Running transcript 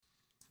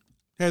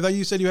Hey, I thought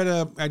you said you had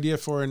an idea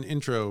for an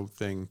intro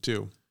thing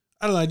too.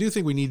 I don't know. I do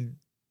think we need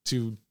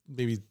to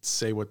maybe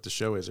say what the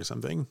show is or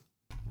something.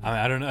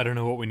 I don't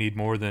know what we need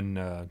more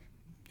than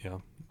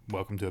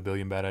welcome to a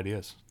billion bad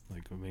ideas.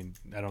 I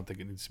don't think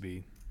it needs to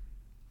be.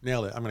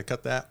 Nailed it. I'm going to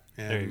cut that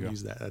and go.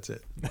 use that. That's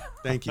it.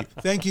 Thank you.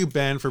 Thank you,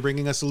 Ben, for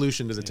bringing a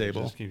solution to the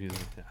table. Just give you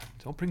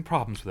don't bring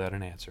problems without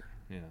an answer.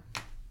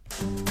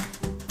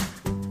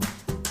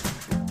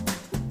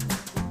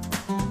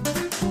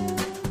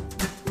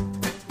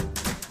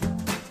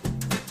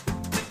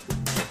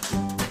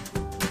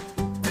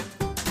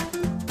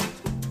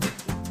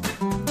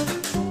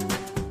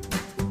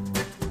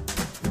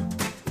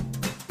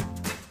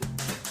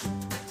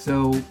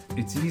 So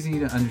it's easy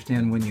to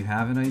understand when you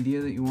have an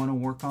idea that you want to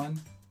work on,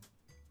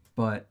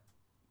 but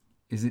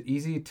is it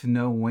easy to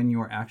know when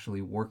you're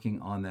actually working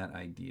on that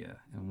idea?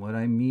 And what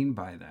I mean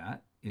by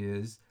that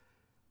is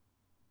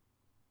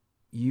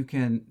you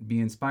can be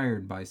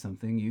inspired by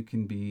something, you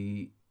can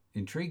be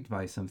intrigued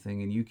by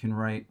something, and you can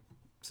write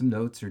some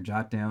notes or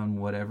jot down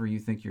whatever you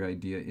think your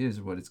idea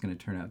is, what it's going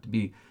to turn out to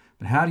be.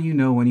 But how do you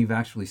know when you've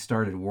actually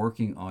started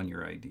working on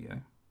your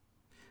idea?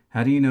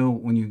 How do you know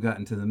when you've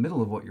gotten to the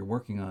middle of what you're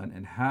working on?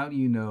 And how do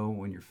you know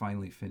when you're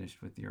finally finished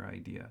with your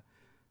idea?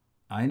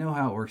 I know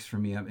how it works for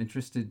me. I'm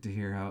interested to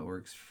hear how it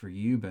works for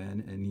you,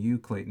 Ben, and you,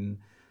 Clayton,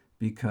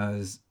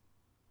 because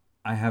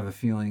I have a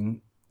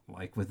feeling,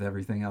 like with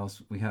everything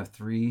else, we have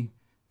three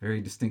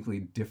very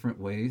distinctly different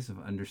ways of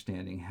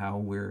understanding how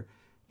we're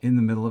in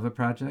the middle of a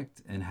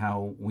project and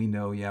how we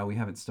know, we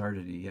haven't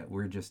started it yet.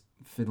 We're just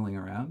fiddling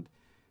around.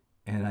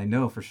 And I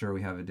know for sure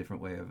we have a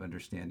different way of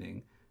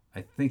understanding. I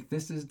think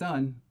this is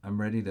done.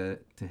 I'm ready to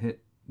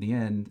hit the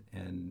end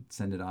and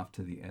send it off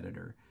to the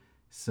editor.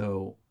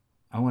 So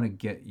I want to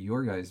get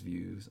your guys'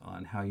 views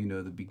on how you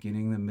know the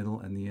beginning, the middle,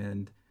 and the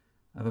end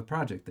of a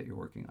project that you're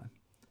working on.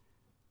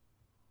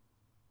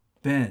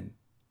 Ben,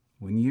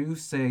 when you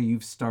say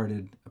you've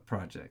started a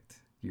project,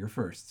 you're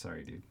first.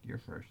 Sorry, dude, you're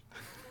first.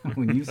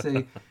 When you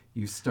say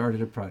you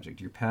started a project,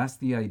 you're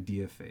past the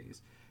idea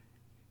phase.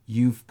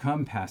 You've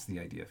come past the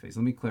idea phase.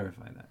 Let me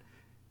clarify that.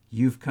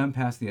 You've come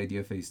past the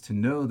idea phase to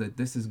know that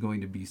this is going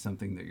to be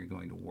something that you're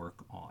going to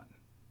work on.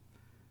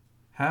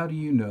 How do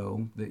you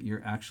know that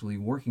you're actually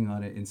working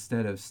on it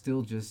instead of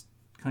still just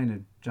kind of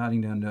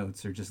jotting down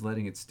notes or just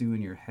letting it stew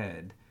in your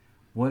head?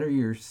 What are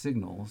your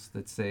signals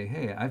that say,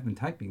 hey, I've been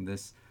typing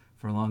this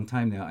for a long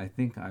time now. I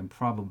think I'm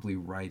probably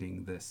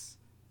writing this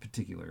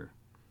particular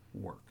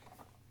work.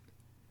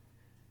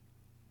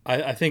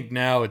 I think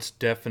now it's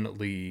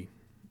definitely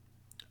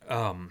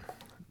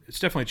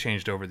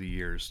changed over the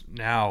years.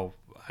 Now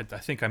I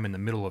think I'm in the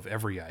middle of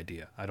every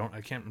idea. I'm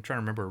trying to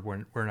remember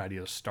where an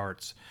idea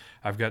starts.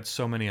 I've got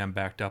so many I'm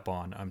backed up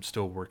on. I'm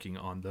still working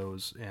on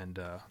those, and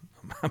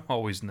I'm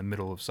always in the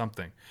middle of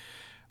something.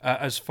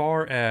 As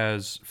far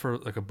as for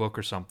like a book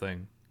or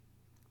something,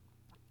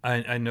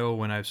 I know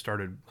when I've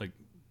started like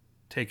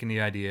taking the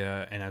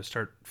idea and I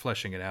start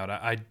fleshing it out,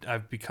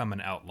 I've become an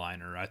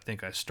outliner. I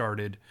think I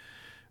started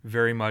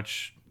very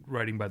much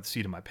writing by the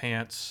seat of my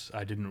pants.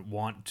 I didn't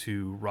want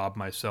to rob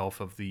myself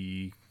of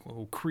the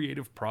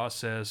creative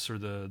process or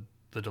the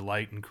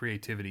delight and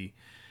creativity.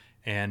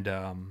 And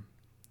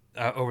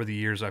over the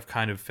years, I've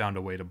kind of found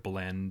a way to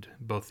blend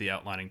both the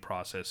outlining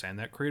process and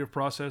that creative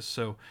process.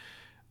 So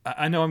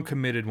I know I'm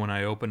committed when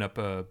I open up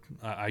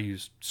I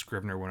use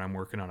Scrivener when I'm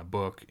working on a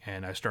book,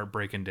 and I start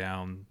breaking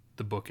down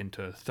the book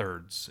into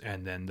thirds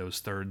and then those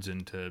thirds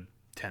into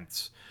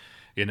tenths,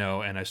 and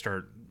I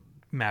start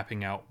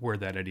mapping out where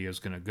that idea is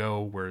going to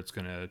go, where it's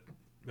going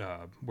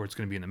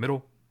to be in the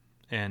middle,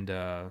 and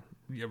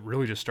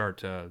really just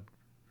start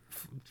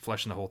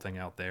fleshing the whole thing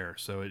out there.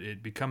 So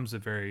it becomes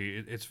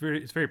it's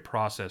very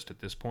processed at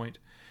this point.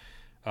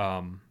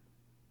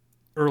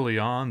 Early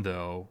on,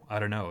 though, I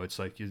don't know. It's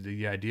like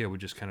the idea would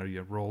just kind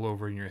of roll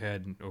over in your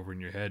head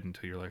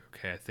until you're like,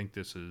 okay, I think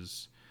this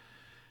is.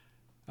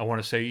 I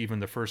want to say even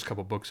the first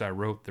couple books I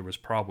wrote, there was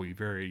probably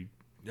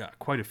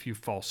quite a few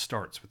false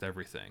starts with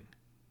everything.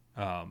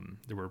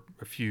 There were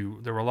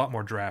a lot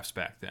more drafts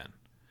back then,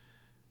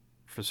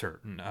 for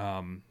certain.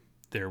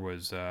 There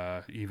was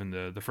even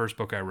the first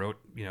book I wrote,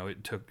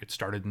 it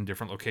started in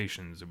different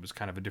locations. It was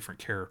kind of a different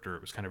character.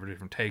 It was kind of a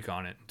different take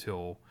on it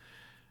until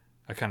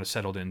I kind of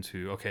settled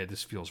into, okay,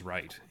 this feels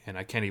right. And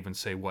I can't even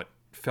say what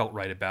felt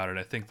right about it.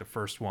 I think the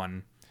first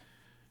one,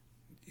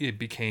 it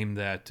became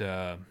that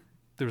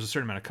there was a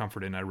certain amount of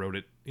comfort in. I wrote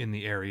it in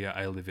the area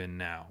I live in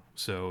now.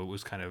 So it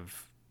was kind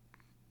of,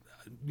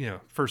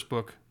 first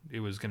book,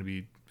 it was going to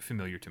be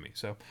familiar to me.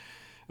 So,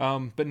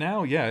 but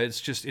now,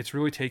 it's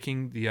really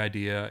taking the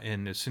idea,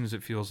 and as soon as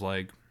it feels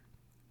like,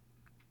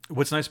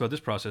 what's nice about this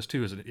process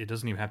too is it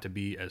doesn't even have to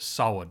be as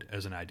solid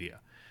as an idea.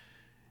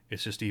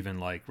 It's just even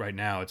like right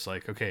now, it's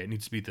like, okay, it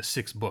needs to be the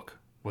sixth book.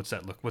 What's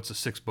that look? What's the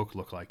sixth book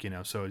look like?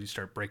 So you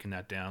start breaking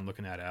that down,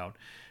 looking that out.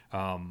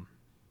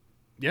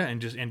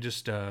 And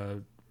just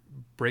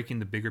breaking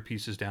the bigger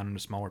pieces down into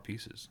smaller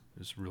pieces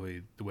is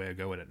really the way I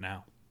go at it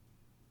now.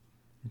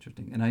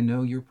 Interesting. And I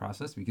know your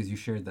process because you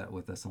shared that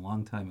with us a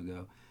long time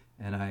ago,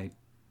 and I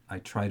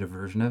tried a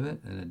version of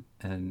it,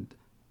 and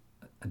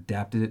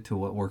adapted it to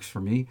what works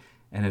for me,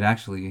 and it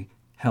actually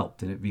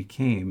helped, and it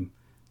became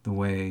the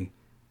way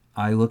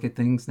I look at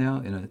things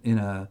now in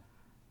a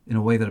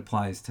way that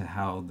applies to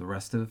how the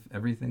rest of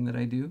everything that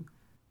I do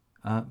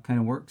kind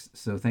of works.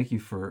 So thank you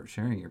for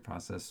sharing your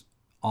process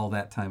all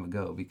that time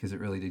ago, because it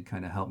really did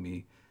kind of help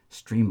me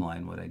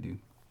streamline what I do.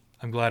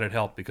 I'm glad it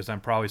helped, because I'm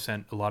probably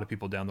sent a lot of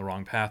people down the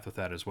wrong path with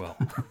that as well.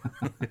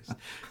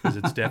 Because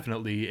it's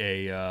definitely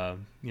a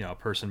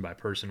person by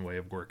person way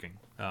of working.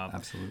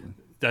 Absolutely.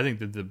 I think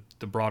that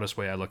the broadest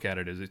way I look at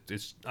it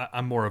is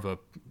I'm more of a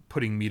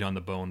putting meat on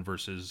the bone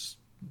versus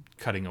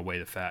cutting away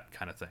the fat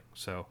kind of thing.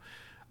 So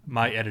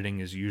my editing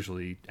is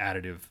usually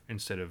additive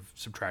instead of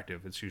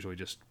subtractive. It's usually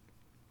just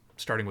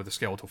starting with a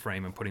skeletal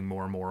frame and putting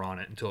more and more on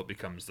it until it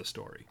becomes the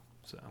story.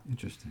 So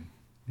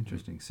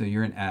Interesting. So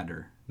you're an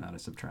adder, not a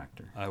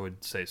subtractor. I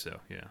would say so,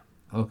 yeah.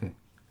 Okay.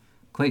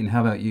 Clayton,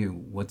 how about you?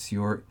 What's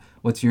your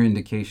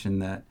indication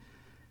that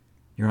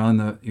you're on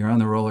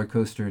the roller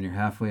coaster and you're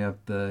halfway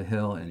up the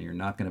hill and you're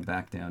not going to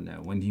back down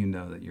now? When do you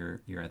know that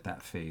you're at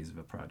that phase of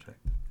a project?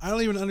 I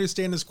don't even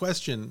understand this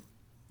question.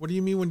 What do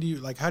you mean? What do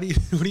you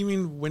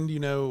mean? When do you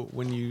know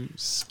when you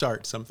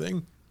start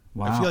something?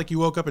 Wow. I feel like you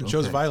woke up and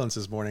chose violence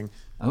this morning.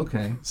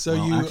 Okay. So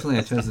actually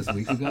I chose this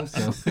week ago,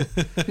 so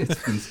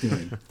it's been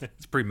stewing.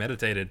 It's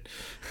premeditated.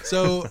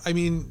 So, I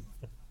mean,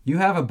 you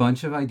have a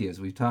bunch of ideas.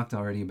 We've talked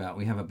already about,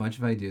 we have a bunch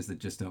of ideas that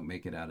just don't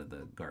make it out of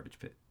the garbage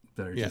pit.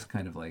 That are just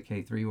kind of like,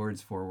 hey, 3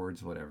 words, 4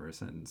 words, whatever, a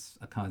sentence,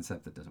 a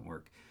concept that doesn't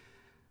work.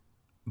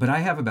 But I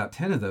have about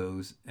 10 of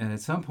those, and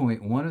at some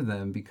point, one of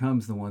them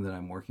becomes the one that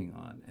I'm working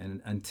on.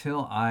 And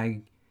until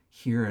I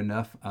hear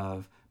enough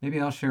of, maybe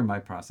I'll share my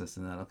process,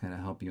 and that'll kind of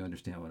help you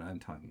understand what I'm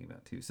talking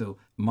about too. So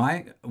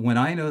when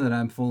I know that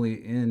I'm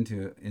fully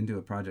into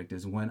a project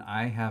is when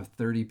I have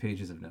 30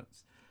 pages of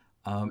notes.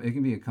 It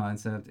can be a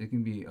concept, it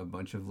can be a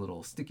bunch of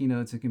little sticky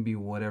notes, it can be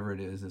whatever it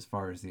is as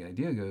far as the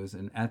idea goes.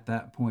 And at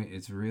that point,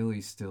 it's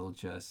really still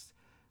just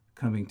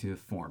coming to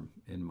form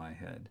in my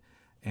head.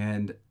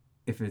 And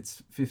if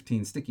it's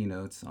 15 sticky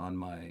notes on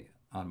my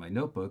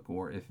notebook,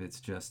 or if it's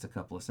just a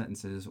couple of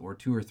sentences or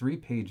 2 or 3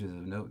 pages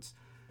of notes,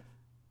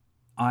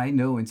 I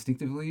know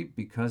instinctively,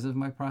 because of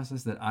my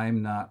process, that I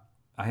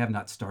have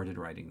not started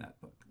writing that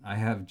book. I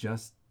have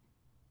just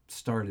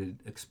started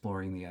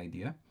exploring the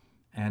idea,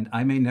 and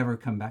I may never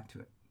come back to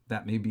it.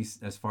 That may be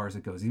as far as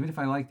it goes. Even if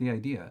I like the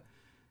idea,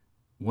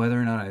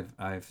 whether or not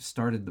I've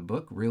started the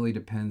book really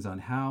depends on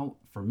how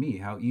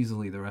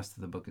easily the rest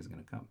of the book is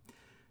going to come.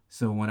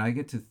 So when I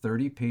get to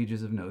 30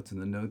 pages of notes,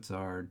 and the notes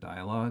are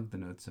dialogue, the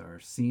notes are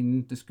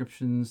scene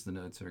descriptions, the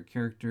notes are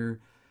character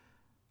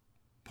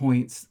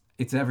points,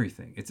 it's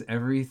everything. It's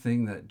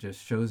everything that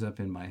just shows up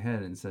in my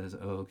head and says,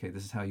 oh, okay,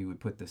 this is how you would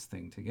put this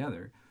thing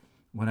together.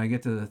 When I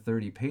get to the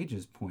 30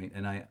 pages point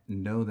and I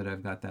know that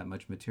I've got that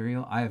much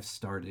material, I have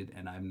started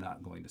and I'm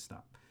not going to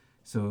stop.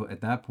 So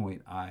at that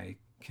point, I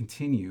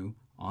continue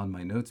on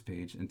my notes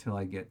page until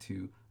I get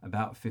to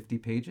about 50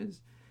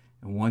 pages.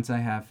 And once I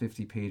have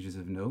 50 pages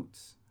of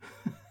notes,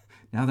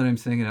 now that I'm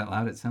saying it out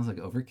loud, it sounds like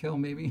overkill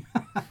maybe.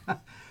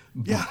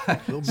 Yeah,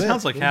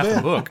 sounds like half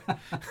the book.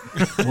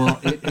 Well,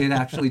 it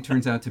actually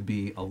turns out to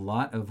be a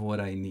lot of what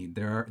I need.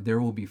 There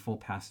will be full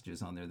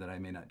passages on there that I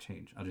may not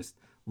change. I'll just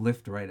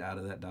lift right out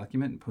of that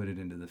document and put it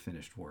into the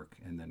finished work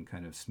and then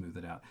kind of smooth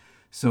it out.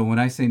 So when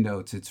I say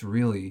notes, it's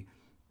really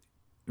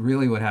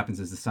what happens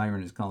is the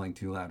siren is calling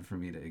too loud for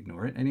me to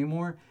ignore it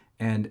anymore.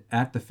 And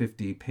at the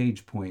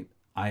 50-page point,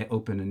 I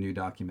open a new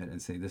document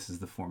and say, this is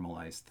the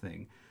formalized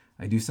thing.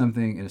 I do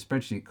something in a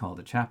spreadsheet called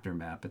a chapter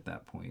map at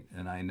that point,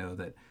 and I know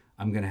that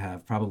I'm going to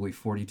have probably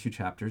 42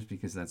 chapters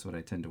because that's what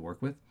I tend to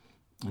work with.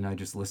 And I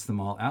just list them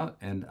all out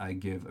and I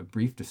give a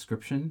brief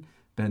description.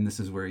 Ben,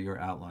 this is where your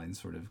outline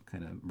sort of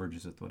kind of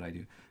merges with what I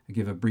do. I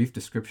give a brief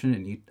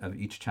description of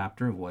each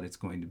chapter of what it's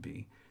going to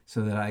be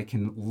so that I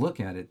can look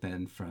at it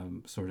then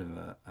from sort of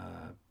a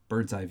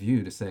bird's eye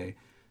view to say,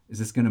 is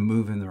this going to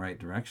move in the right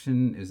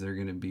direction? Is it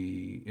going to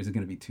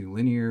be too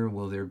linear?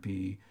 Will there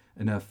be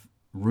enough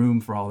room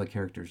for all the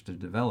characters to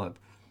develop?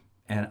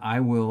 And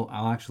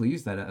I'll actually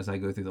use that as I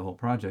go through the whole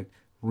project,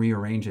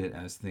 rearrange it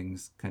as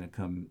things kind of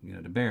come,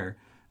 to bear,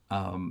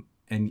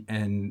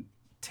 and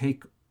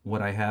take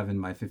what I have in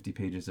my 50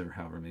 pages or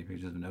however many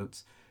pages of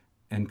notes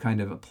and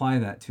kind of apply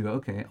that to,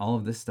 okay, all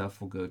of this stuff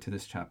will go to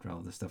this chapter, all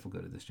of this stuff will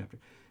go to this chapter.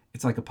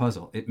 It's like a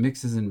puzzle. It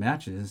mixes and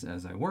matches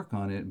as I work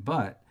on it,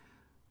 but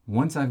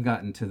once I've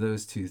gotten to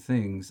those two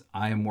things,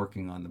 I am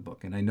working on the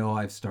book. And I know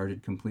I've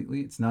started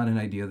completely. It's not an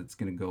idea that's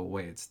going to go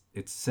away.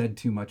 It's said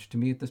too much to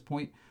me at this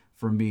point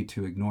for me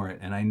to ignore it.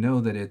 And I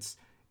know that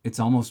it's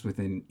almost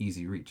within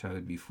easy reach. I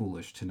would be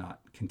foolish to not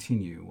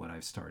continue what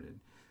I've started.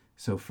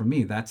 So for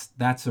me,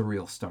 that's a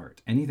real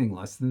start. Anything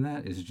less than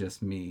that is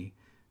just me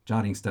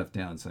jotting stuff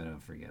down so I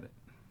don't forget it.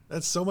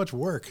 That's so much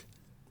work.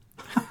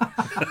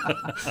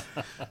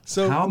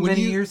 So how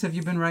many years have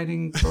you been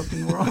writing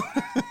Broken World?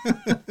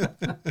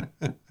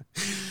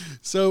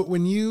 So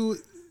when you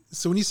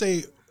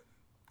say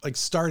like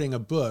starting a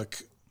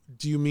book,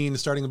 do you mean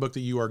starting a book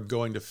that you are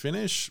going to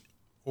finish,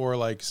 or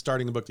like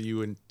starting a book that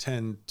you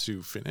intend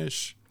to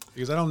finish?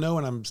 Because I don't know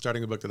when I'm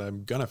starting a book that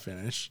I'm going to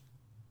finish.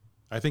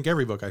 I think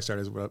every book I start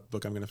is a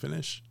book I'm going to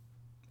finish.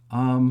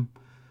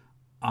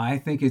 I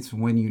think it's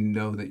when you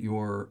know that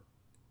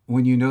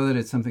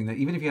it's something that,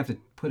 even if you have to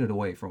put it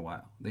away for a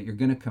while, that you're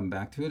going to come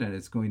back to it, and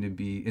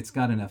it's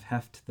got enough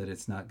heft that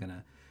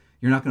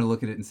you're not going to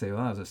look at it and say, oh,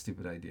 that was a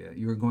stupid idea.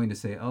 You're going to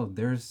say, oh,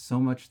 there's so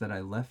much that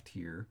I left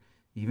here,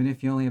 even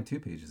if you only have 2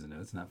 pages of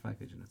notes, not 5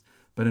 pages of notes,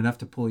 but enough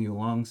to pull you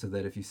along, so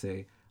that if you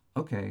say,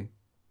 okay,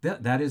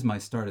 that is my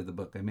start of the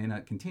book. I may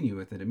not continue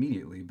with it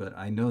immediately, but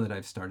I know that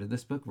I've started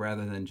this book,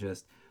 rather than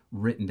just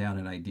written down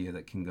an idea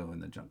that can go in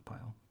the junk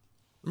pile.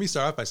 Let me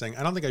start off by saying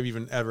I don't think I've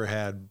even ever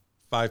had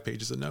 5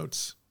 pages of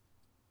notes.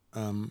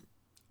 Wow.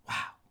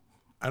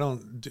 I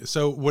don't.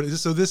 So what is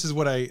this? So this is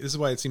why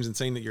it seems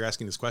insane that you're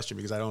asking this question,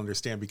 because I don't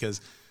understand.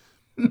 Because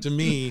to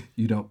me,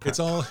 You don't prep. it's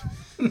all,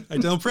 I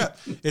don't prep.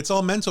 It's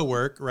all mental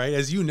work, right?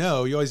 As you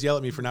know, you always yell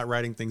at me for not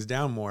writing things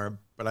down more,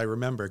 but I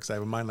remember, because I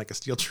have a mind like a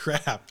steel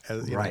trap.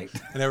 Right.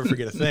 I never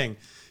forget a thing.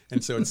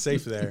 And so it's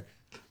safe there.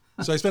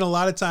 So I spend a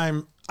lot of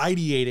time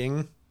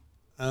ideating.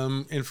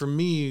 And for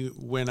me,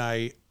 when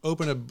I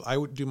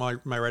would do my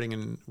writing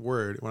in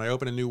Word. When I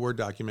open a new Word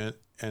document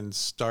and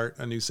start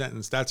a new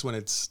sentence, that's when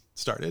it's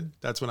started.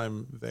 That's when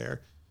I'm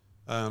there.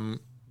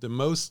 The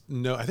most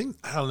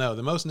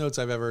notes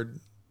I've ever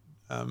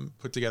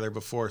put together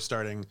before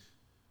starting,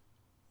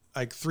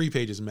 like 3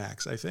 pages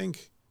max, I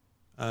think.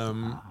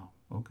 Wow.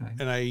 Okay.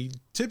 And I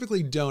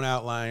typically don't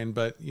outline,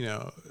 but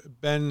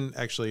Ben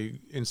actually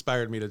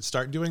inspired me to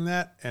start doing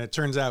that. And it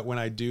turns out when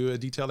I do a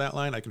detailed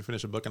outline, I can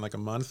finish a book in like a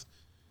month.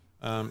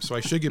 So I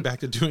should get back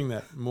to doing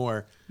that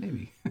more.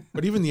 Maybe.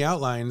 But even the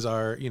outlines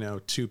are,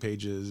 2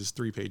 pages,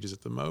 3 pages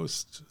at the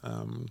most.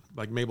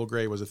 Like Mabel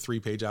Gray was a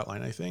 3-page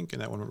outline, I think,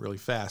 and that one went really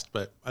fast.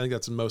 But I think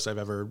that's the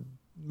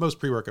most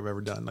pre-work I've ever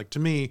done. Like, to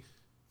me,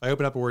 if I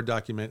open up a Word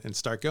document and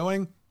start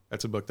going,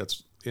 that's a book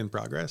that's in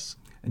progress.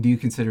 And do you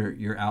consider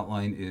your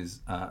outline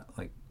is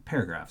like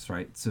paragraphs,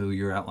 right? So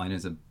your outline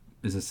is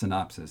a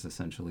synopsis,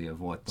 essentially, of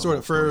what the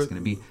whole story is going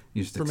to be.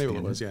 You just for Mabel it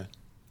expand was, it.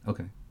 yeah.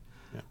 Okay.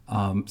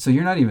 Yeah. So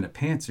you're not even a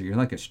pantser. You're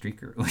like a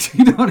streaker. Like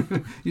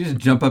you just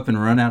jump up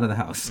and run out of the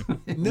house.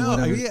 No,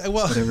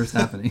 whatever's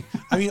happening.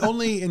 I mean,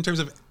 only in terms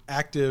of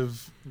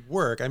active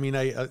work. I mean,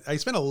 I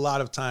spend a lot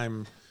of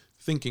time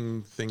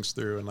thinking things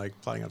through and like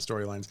plotting out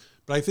storylines.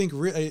 But I think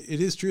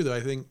it is true, though.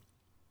 I think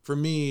for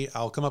me,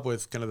 I'll come up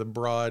with kind of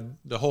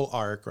the whole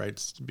arc, right?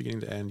 It's beginning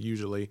to end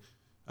usually,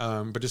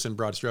 but just in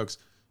broad strokes.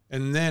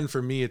 And then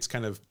for me, it's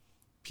kind of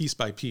piece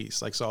by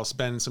piece. Like, so I'll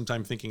spend some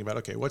time thinking about,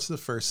 okay, what's the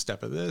first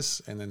step of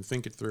this? And then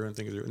think it through and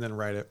then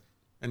write it.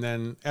 And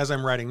then as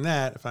I'm writing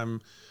that, when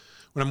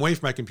I'm away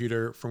from my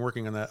computer from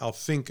working on that, I'll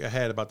think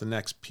ahead about the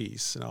next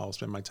piece, and I'll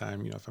spend my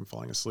time, if I'm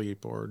falling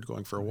asleep or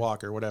going for a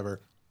walk or whatever,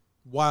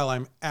 while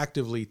I'm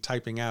actively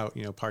typing out,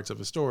 parts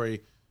of a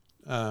story,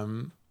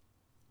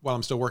 while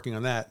I'm still working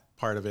on that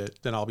part of it,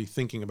 then I'll be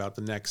thinking about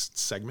the next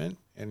segment.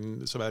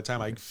 And so by the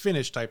time I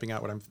finish typing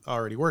out what I'm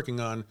already working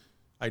on,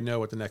 I know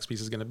what the next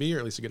piece is going to be, or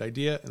at least a good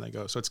idea. And I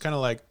go, so it's kind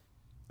of like,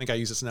 I think I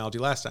used this analogy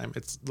last time.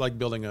 It's like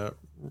building a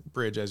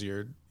bridge as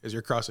you're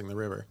crossing the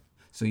river.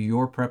 So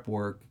your prep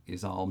work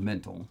is all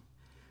mental,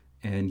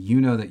 and you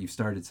know that you've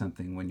started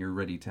something when you're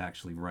ready to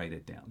actually write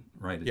it down,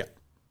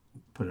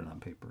 put it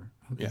on paper.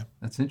 Okay. Yeah.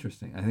 That's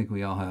interesting. I think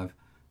we all have,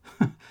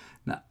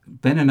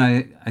 Ben and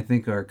I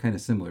think are kind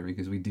of similar,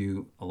 because we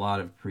do a lot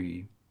of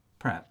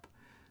pre-prep.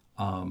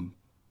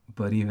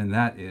 But even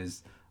that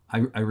is,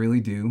 I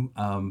really do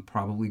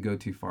probably go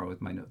too far with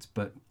my notes.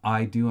 But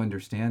I do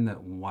understand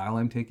that while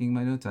I'm taking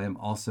my notes, I am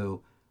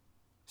also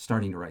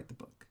starting to write the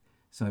book.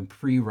 So I'm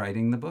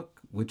pre-writing the book,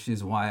 which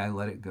is why I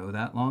let it go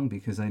that long,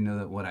 because I know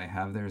that what I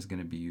have there is going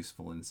to be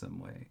useful in some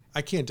way.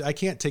 I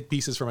can't take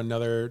pieces from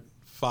another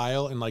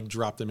file and like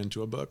drop them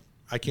into a book.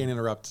 I can't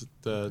interrupt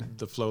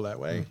the flow that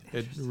way.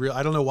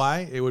 I don't know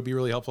why. It would be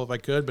really helpful if I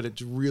could, but it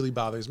really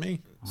bothers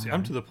me. See,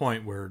 I'm to the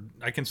point where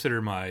I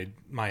consider my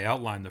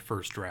outline the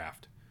first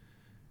draft.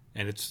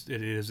 And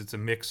it's a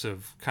mix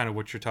of kind of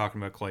what you're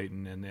talking about,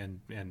 Clayton,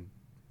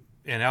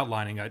 and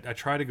outlining. I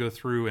try to go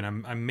through,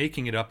 and I'm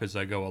making it up as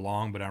I go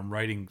along, but I'm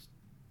writing.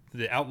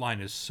 The outline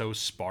is so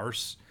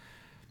sparse.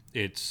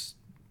 It's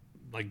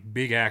like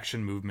big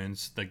action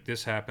movements, like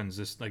this happens,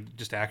 this like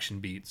just action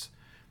beats.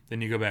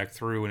 Then you go back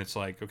through, and it's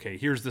like, okay,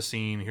 here's the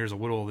scene, here's a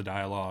little of the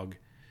dialogue,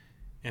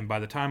 and by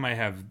the time I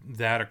have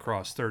that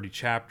across 30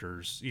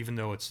 chapters, even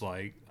though it's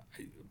like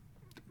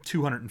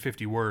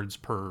 250 words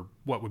per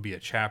what would be a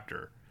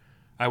chapter,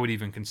 I would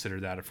even consider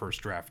that a first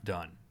draft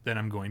done. Then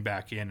I'm going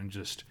back in and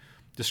just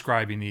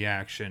describing the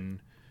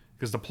action,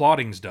 because the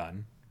plotting's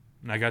done,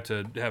 and I got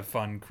to have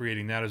fun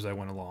creating that as I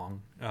went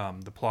along.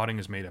 The plotting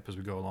is made up as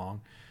we go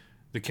along.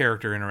 The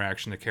character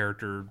interaction, the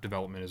character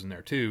development is in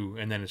there too,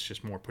 and then it's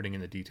just more putting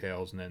in the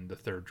details, and then the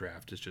third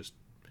draft is just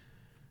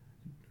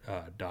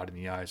dotting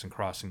the I's and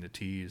crossing the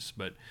T's.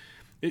 But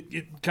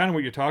it kind of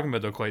what you're talking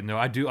about, though, Clayton, though,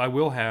 I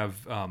will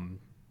have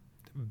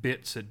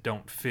bits that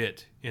don't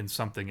fit in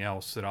something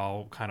else that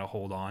I'll kind of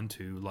hold on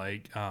to,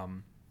 like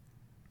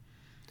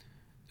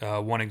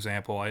one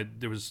example.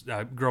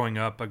 Growing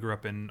up, I grew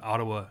up in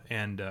Ottawa,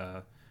 and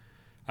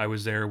I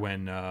was there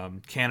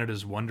when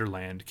Canada's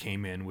Wonderland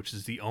came in, which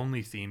is the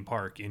only theme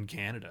park in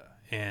Canada,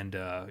 and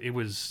it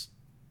was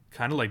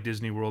kind of like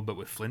Disney World, but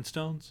with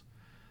Flintstones.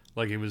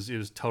 Like it was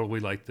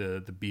totally like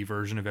the B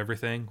version of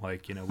everything.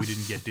 Like, you know, we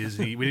didn't get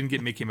Disney, we didn't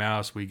get Mickey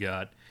Mouse. We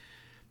got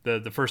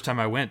the first time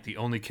I went, the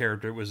only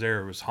character that was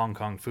there was Hong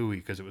Kong Phooey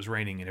because it was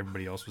raining and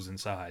everybody else was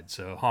inside.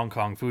 So Hong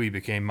Kong Phooey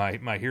became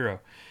my hero.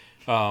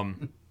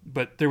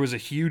 But there was a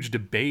huge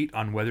debate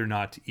on whether or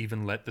not to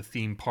even let the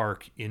theme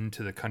park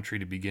into the country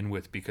to begin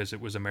with, because it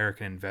was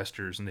American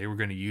investors and they were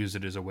going to use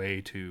it as a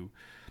way to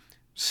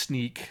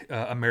sneak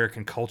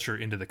American culture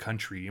into the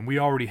country. And we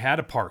already had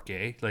a park,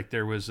 Like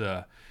there was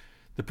the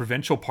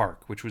Provincial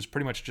Park, which was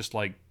pretty much just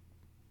like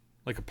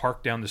a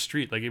park down the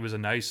street. Like it was a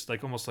nice,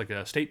 like almost like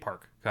a state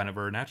park kind of,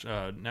 or a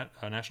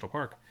national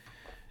park.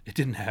 It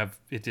didn't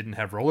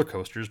have roller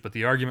coasters, but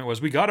the argument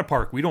was, we got a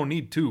park, we don't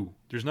need two.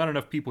 There's not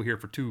enough people here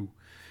for two.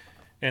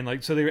 And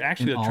like, so they were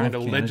actually trying to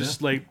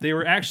legislate. They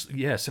were actually,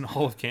 yes, in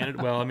all of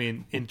Canada. Well, I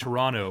mean, in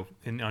Toronto,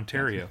 in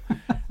Ontario,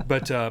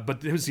 but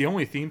it was the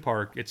only theme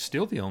park. It's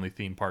still the only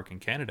theme park in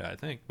Canada, I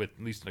think, with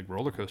at least like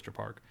roller coaster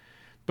park.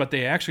 But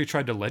they actually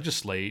tried to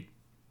legislate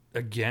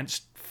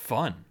against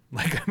fun.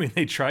 Like, I mean,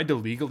 they tried to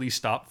legally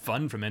stop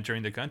fun from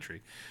entering the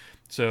country.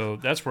 So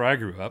that's where I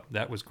grew up.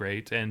 That was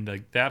great, and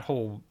like that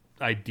whole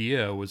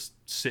idea was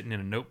sitting in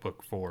a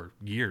notebook for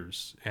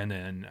years. And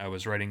then I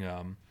was writing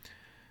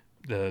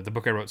the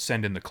book I wrote,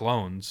 Send in the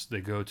Clones.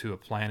 They go to a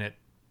planet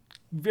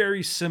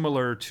very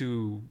similar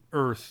to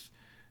Earth,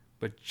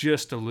 but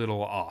just a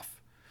little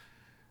off.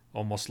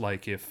 Almost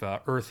like if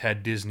Earth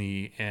had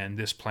Disney and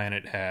this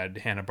planet had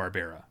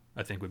Hanna-Barbera,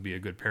 I think would be a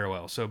good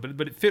parallel. So,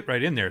 but it fit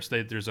right in there.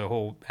 So there's a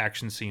whole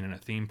action scene in a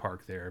theme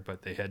park there,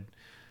 but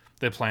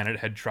the planet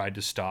had tried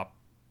to stop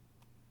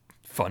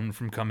fun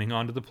from coming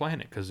onto the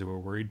planet because they were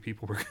worried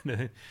people were going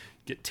to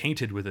get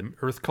tainted with an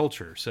Earth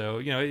culture. So,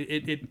 you know,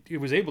 it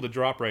was able to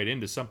drop right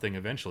into something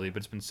eventually, but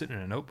it's been sitting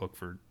in a notebook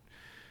for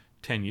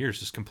 10 years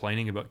just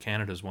complaining about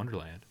Canada's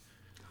Wonderland.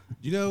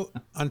 You know,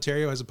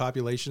 Ontario has a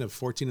population of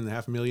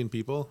 14.5 million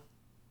people.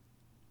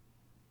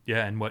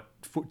 Yeah, and what,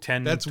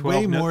 10, That's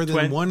 12, way more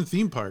than one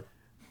theme park.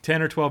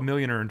 10 or 12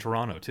 million are in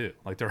Toronto, too.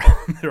 Like,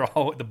 they're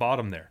all at the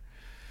bottom there.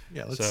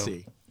 Yeah, let's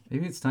see.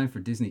 Maybe it's time for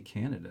Disney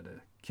Canada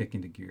to kick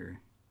into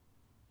gear.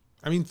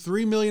 I mean,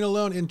 3 million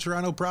alone in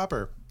Toronto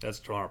proper. That's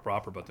Toronto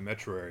proper, but the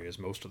metro area is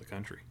most of the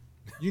country.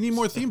 You need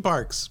more theme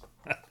parks.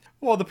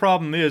 Well, the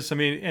problem is, I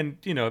mean, and,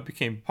 you know, it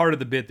became part of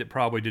the bit that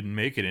probably didn't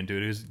make it into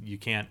it is you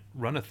can't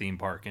run a theme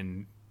park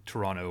in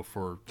Toronto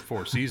for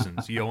 4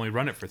 seasons. You only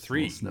run it for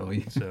 3.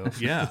 Snowy. So,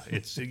 yeah,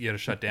 you got to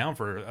shut down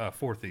for a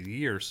fourth of the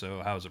year,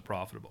 so how is it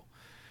profitable?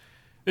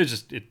 It's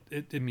just,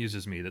 it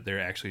amuses me that they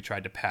actually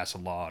tried to pass a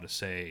law to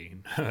say,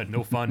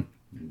 no fun.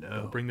 No.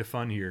 Don't bring the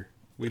fun here.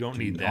 We don't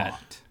need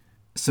that.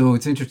 So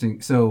it's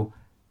interesting. So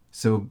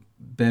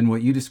Ben,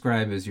 what you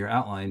describe as your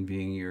outline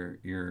being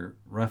your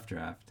rough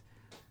draft,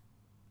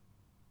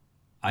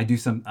 I do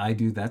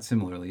that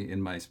similarly in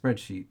my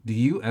spreadsheet. Do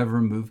you ever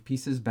move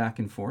pieces back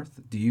and forth?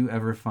 Do you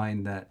ever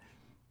find that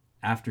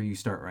after you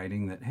start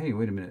writing that, hey,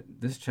 wait a minute,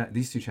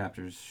 these 2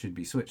 chapters should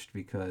be switched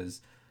because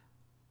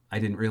I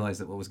didn't realize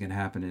that what was going to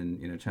happen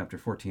in chapter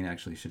 14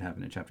 actually should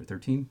happen in chapter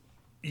 13?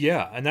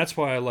 Yeah, and that's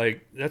why I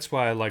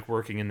like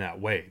working in that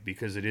way,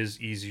 because it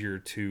is easier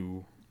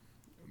to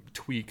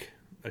tweak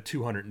a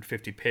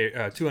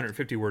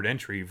 250 word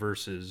entry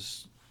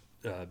versus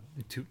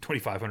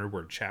 2,500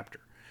 word chapter.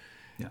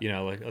 Yeah. You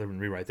know, like I wouldn't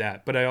rewrite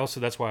that. But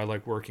that's why I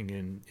like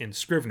working in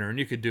Scrivener, and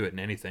you could do it in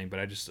anything, but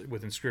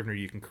within Scrivener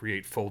you can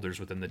create folders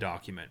within the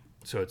document.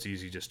 So it's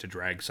easy just to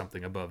drag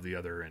something above the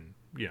other, and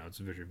you know, it's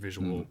a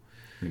visual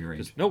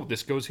rearrange. No,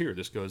 this goes here,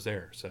 this goes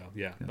there. So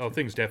yeah. Gotcha.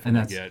 Things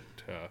definitely get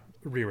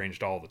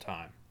rearranged all the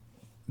time.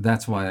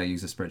 That's why I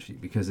use a spreadsheet,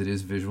 because it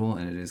is visual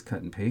and it is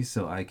cut and paste,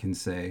 so I can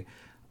say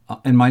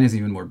and mine is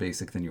even more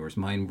basic than yours.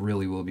 Mine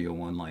really will be a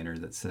one-liner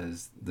that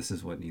says, this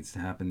is what needs to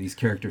happen. These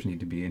characters need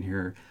to be in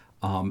here.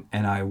 And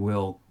I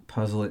will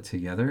puzzle it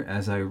together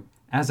as I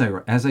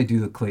do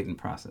the Clayton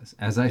process.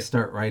 As I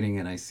start writing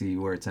and I see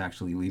where it's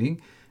actually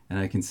leading, and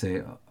I can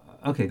say,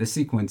 okay, the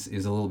sequence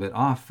is a little bit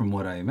off from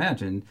what I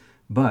imagined,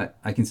 but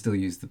I can still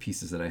use the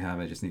pieces that I have.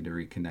 I just need to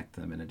reconnect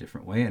them in a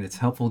different way. And it's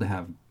helpful to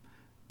have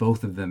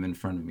both of them in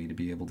front of me to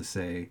be able to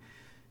say,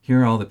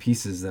 here are all the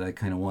pieces that I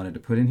kind of wanted to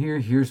put in here.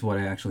 Here's what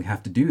I actually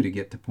have to do to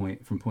get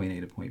from point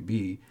A to point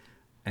B.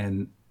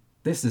 And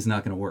this is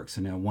not going to work. So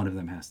now one of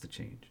them has to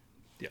change.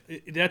 Yeah,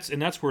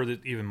 that's where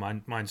even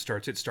mine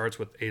starts. It starts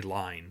with a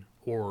line,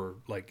 or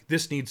like,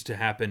 this needs to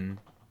happen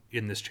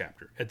in this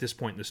chapter at this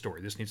point in the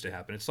story. This needs to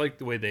happen. It's like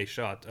the way they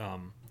shot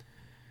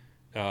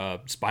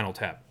Spinal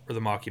Tap or the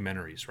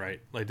mockumentaries,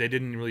 right? Like, they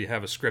didn't really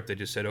have a script. They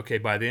just said, okay,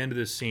 by the end of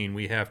this scene,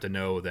 we have to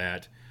know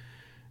that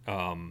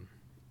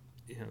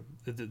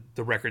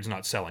the record's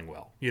not selling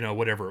well,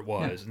 whatever it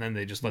was. Yeah. And then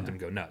they just let them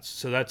go nuts.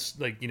 So that's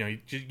like,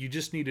 you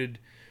just needed,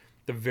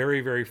 the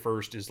very, very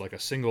first is like a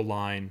single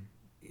line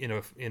in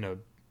a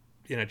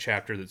in a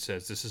chapter that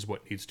says this is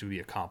what needs to be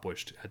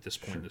accomplished at this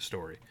point in the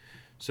story.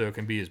 So it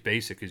can be as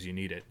basic as you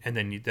need it, and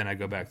then I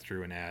go back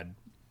through and add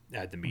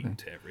the meat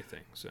into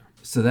everything.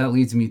 So that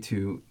leads me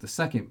to the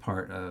second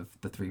part of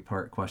the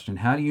 3-part question.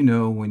 How do you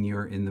know when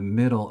you're in the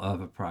middle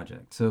of a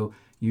project? So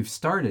you've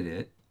started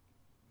it,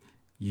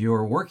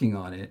 you're working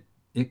on it.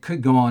 It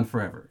could go on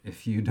forever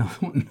if you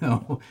don't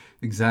know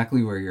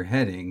exactly where you're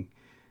heading.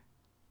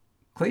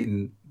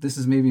 Clayton, this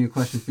is maybe a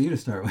question for you to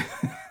start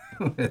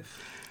with.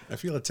 I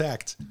feel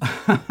attacked.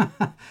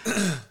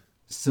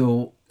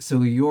 So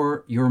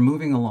you're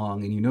moving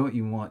along, and you know what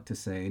you want to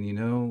say, and you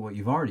know what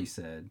you've already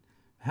said.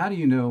 How do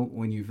you know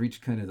when you've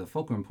reached kind of the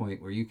fulcrum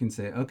point where you can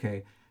say,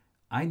 okay,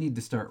 I need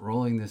to start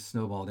rolling this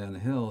snowball down the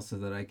hill so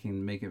that I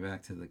can make it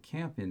back to the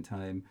camp in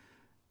time?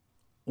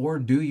 Or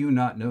do you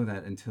not know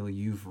that until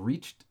you've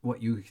reached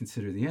what you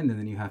consider the end, and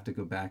then you have to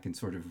go back and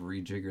sort of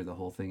rejigger the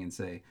whole thing and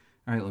say,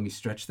 all right, let me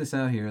stretch this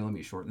out here, let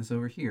me shorten this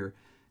over here.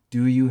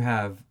 Do you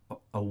have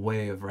a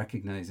way of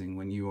recognizing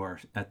when you are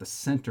at the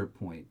center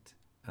point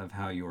of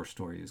how your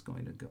story is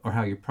going to go, or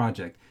how your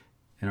project,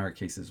 in our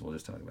cases, we'll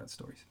just talk about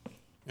stories.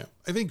 Yeah,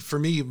 I think for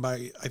me,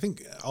 I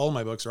think all of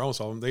my books, or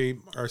almost all of them, they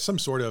are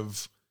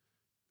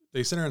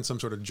they center on some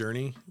sort of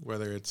journey,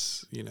 whether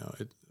it's,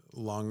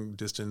 long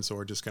distance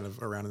or just kind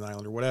of around an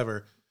island or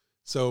whatever.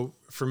 So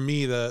for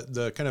me,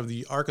 the kind of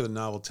the arc of the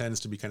novel tends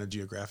to be kind of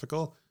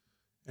geographical.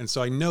 And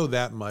so I know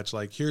that much,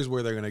 like, here's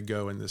where they're going to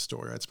go in this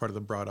story. That's part of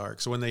the broad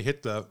arc. So when they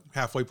hit the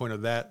halfway point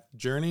of that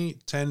journey,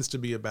 tends to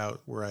be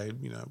about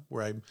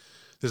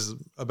this is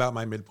about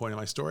my midpoint of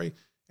my story.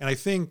 And I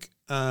think,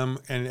 and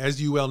as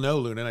you well know,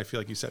 Luna, and I feel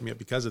like you set me up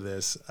because of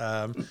this,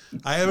 I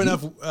have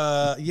enough,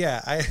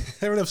 I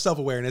have enough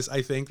self-awareness.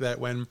 I think that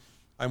when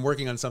I'm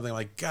working on something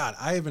like, God,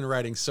 I have been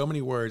writing so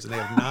many words and they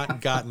have not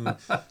gotten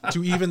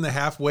to even the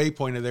halfway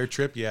point of their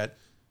trip yet.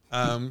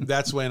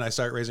 That's when I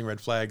start raising red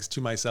flags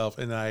to myself,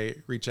 and I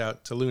reach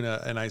out to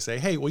Luna and I say,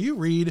 hey, will you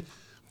read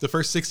the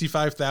first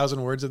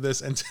 65,000 words of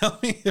this and tell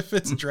me if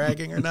it's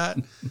dragging or not?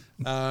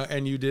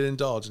 And you did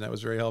indulge, and that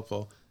was very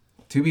helpful.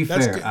 To be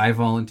fair, I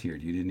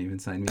volunteered. You didn't even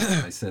sign me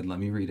up. I said, let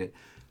me read it.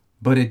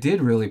 But it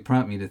did really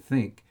prompt me to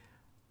think,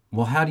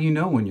 well, how do you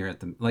know when you're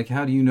at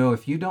how do you know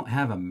if you don't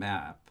have a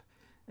map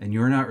and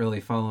you're not really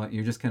following,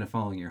 you're just kind of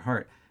following your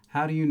heart?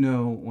 How do you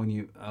know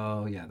when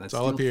that's it's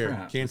all up here.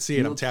 Trap. Can't see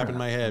it. I'm tapping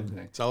my head.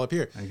 Okay. It's all up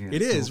here.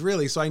 It is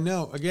really. So I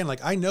know, again,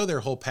 I know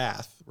their whole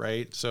path,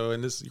 right? So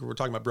in this, we're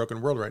talking about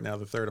Broken World right now,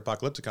 the third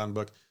Apocalypticon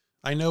book.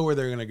 I know where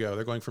they're going to go.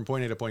 They're going from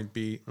point A to point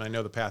B, and I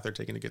know the path they're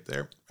taking to get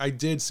there. I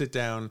did sit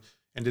down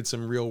and did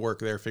some real work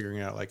there, figuring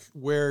out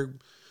where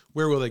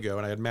will they go?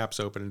 And I had maps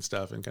open and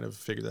stuff and kind of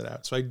figured that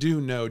out. So I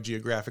do know,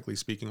 geographically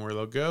speaking, where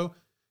they'll go,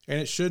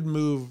 and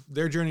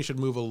their journey should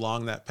move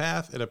along that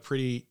path at a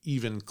pretty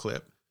even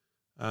clip.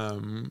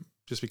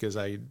 Just because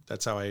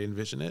that's how I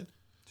envision it.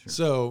 Sure.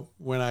 So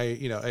when I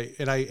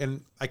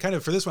kind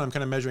of, for this one, I'm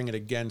kind of measuring it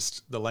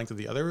against the length of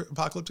the other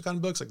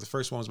Apocalypticon books. Like the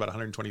first one was about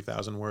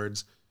 120,000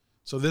 words.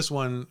 So this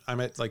one, I'm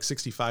at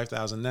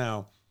 65,000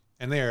 now,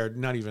 and they are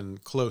not even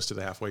close to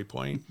the halfway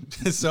point.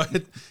 So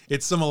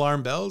it's some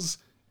alarm bells.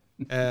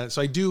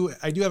 So I do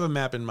have a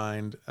map in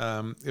mind.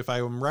 If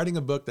I'm writing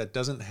a book that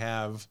doesn't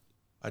have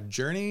a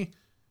journey,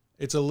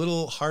 it's a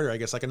little harder, I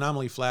guess. Like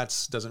Anomaly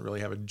Flats doesn't really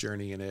have a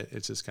journey in it.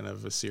 It's just kind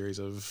of a series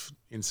of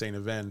insane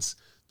events.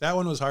 That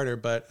one was harder,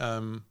 but I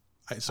don't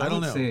know. I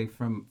would say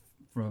from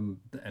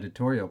the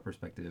editorial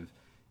perspective,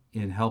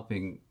 in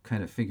helping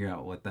kind of figure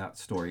out what that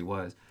story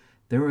was,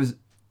 there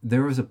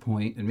was a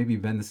point, and maybe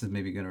Ben, this is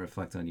maybe going to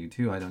reflect on you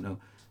too, I don't know.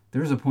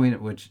 There was a point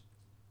at which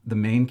the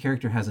main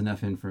character has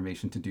enough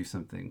information to do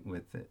something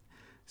with it.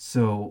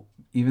 So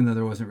even though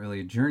there wasn't really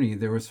a journey,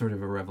 there was sort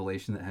of a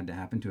revelation that had to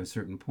happen to a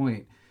certain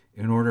point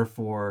in order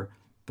for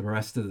the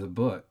rest of the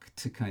book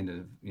to kind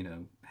of,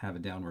 have a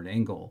downward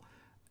angle.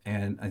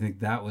 And I think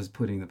that was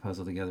putting the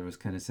puzzle together, was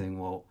kind of saying,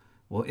 well,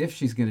 if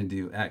she's going to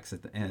do X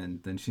at the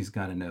end, then she's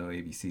got to know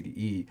A, B, C, D,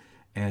 E.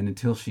 And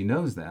until she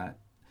knows that,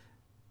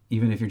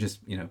 even if you're just,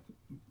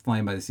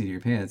 flying by the seat of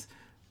your pants,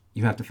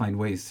 you have to find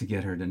ways to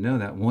get her to know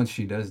that. Once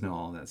she does know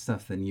all that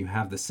stuff, then you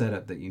have the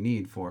setup that you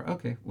need for,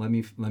 okay, let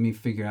me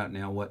figure out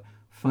now what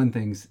fun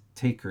things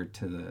take her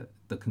to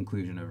the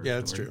conclusion of her story.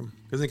 That's true.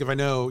 Because I think if I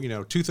know,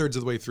 2/3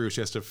 of the way through,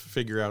 she has to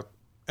figure out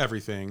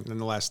everything, and then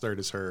the last third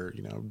is her,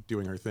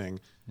 doing her thing.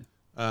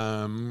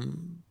 Yeah.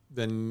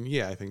 Then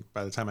I think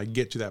by the time I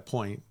get to that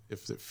point,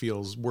 if it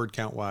feels word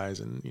count wise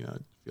and,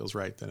 it feels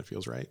right, then it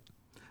feels right.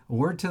 A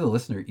word to the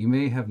listener. You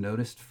may have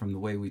noticed from the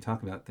way we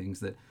talk about things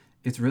that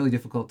it's really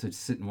difficult to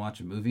sit and watch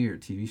a movie or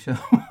TV show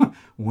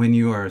when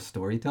you are a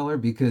storyteller,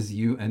 because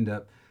you end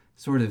up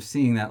sort of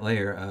seeing that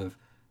layer of,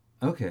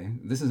 okay,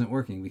 this isn't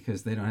working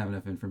because they don't have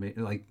enough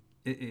information. Like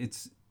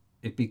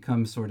it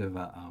becomes sort of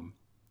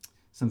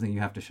something you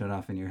have to shut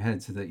off in your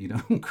head so that you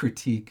don't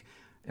critique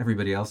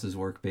everybody else's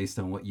work based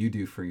on what you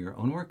do for your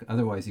own work.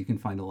 Otherwise, you can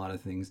find a lot of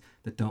things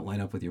that don't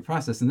line up with your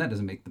process, and that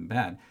doesn't make them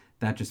bad.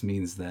 That just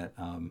means that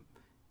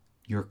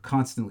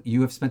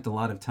you have spent a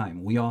lot of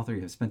time, we all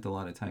three have spent a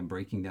lot of time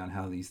breaking down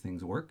how these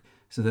things work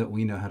so that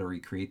we know how to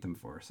recreate them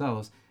for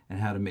ourselves and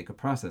how to make a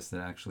process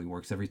that actually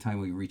works. Every time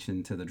we reach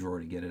into the drawer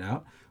to get it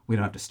out, we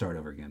don't have to start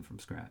over again from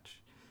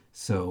scratch.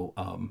 So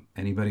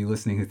anybody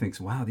listening who thinks,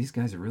 wow, these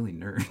guys are really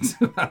nerds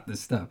about this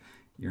stuff,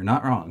 you're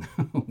not wrong.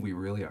 We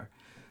really are.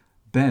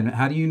 Ben,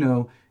 how do you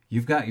know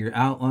you've got your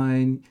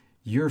outline,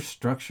 you're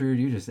structured,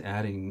 you're just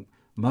adding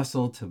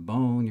muscle to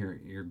bone,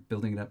 you're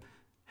building it up.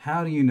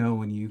 How do you know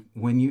when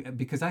you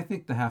because I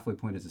think the halfway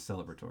point is a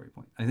celebratory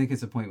point. I think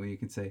it's a point where you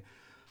can say,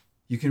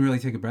 you can really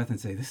take a breath and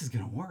say, this is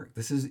going to work.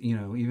 This is,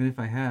 even if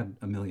I had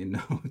a million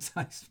notes,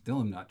 I still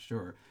am not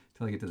sure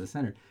till I get to the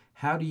center.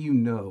 How do you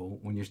know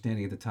when you're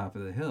standing at the top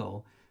of the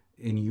hill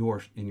in your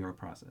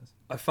process?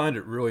 I find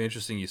it really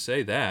interesting you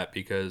say that,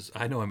 because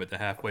I know I'm at the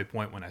halfway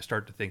point when I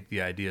start to think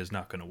the idea is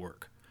not going to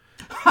work.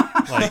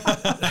 Like,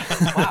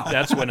 wow.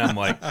 That's when I'm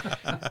like,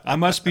 I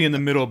must be in the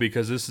middle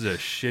because this is a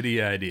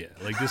shitty idea.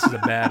 Like, this is a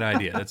bad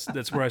idea.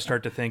 That's where I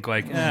start to think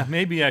like,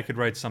 maybe I could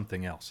write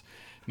something else.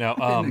 Now,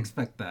 I didn't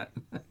expect that.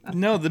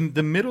 No,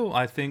 the middle,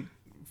 I think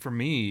for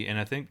me, and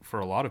I think for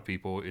a lot of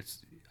people,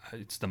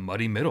 it's the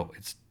muddy middle.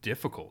 It's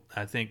difficult.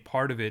 I think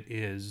part of it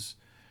is,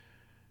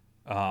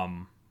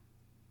 my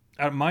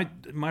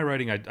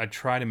writing, I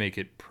try to make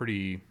it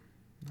pretty,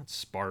 not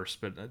sparse,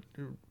 but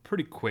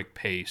pretty quick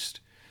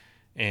paced.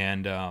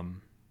 And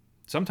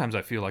sometimes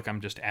I feel like I'm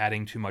just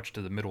adding too much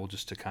to the middle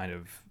just to kind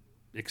of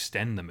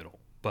extend the middle.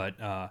 But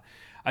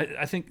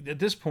I think at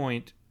this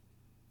point,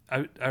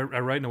 I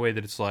write in a way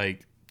that it's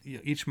like,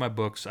 each of my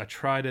books, I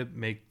try to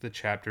make the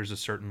chapters a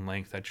certain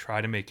length. I try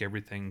to make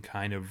everything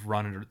kind of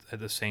run at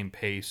the same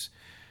pace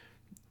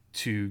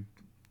to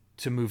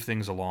move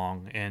things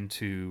along and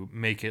to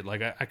make it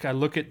like, I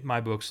look at my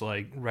books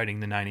like writing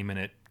the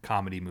 90-minute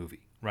comedy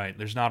movie, right?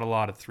 There's not a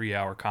lot of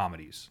 3-hour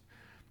comedies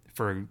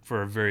for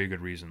a very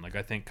good reason. Like,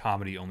 I think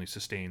comedy only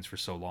sustains for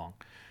so long.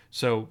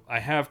 So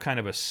I have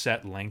kind of a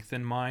set length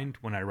in mind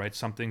when I write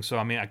something. So,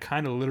 I mean, I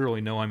kind of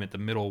literally know I'm at the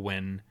middle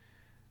when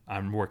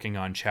I'm working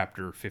on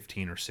chapter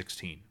 15 or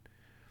 16.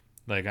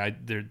 Like,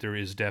 there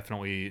is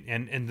definitely,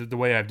 and the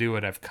way I do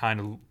it, I've kind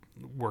of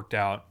worked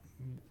out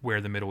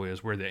where the middle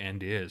is, where the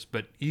end is.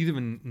 But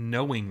even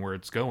knowing where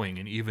it's going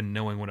and even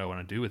knowing what I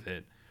want to do with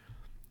it,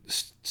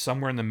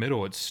 somewhere in the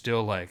middle, it's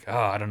still like,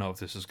 I don't know if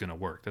this is going to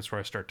work. That's where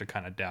I start to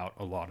kind of doubt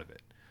a lot of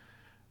it.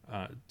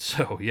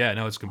 So yeah,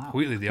 no, it's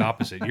completely the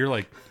opposite. You're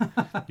like,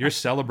 you're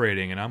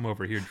celebrating, and I'm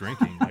over here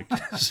drinking. Like,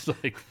 it's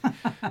like,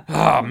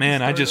 oh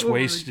man, I just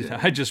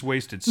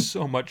wasted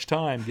so much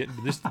time getting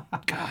to this.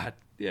 God,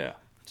 yeah.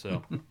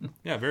 So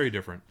yeah, very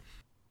different.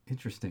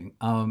 Interesting.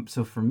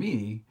 So for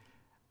me,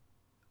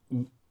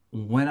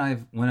 when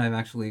I've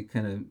actually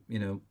kind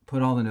of,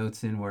 put all the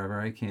notes in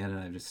wherever I can, and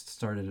I've just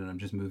started and I'm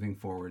just moving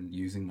forward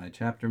using my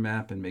chapter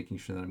map and making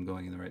sure that I'm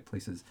going in the right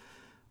places.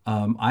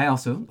 I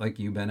also, like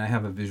you, Ben, I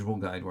have a visual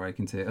guide where I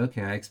can say,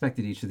 okay, I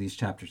expected each of these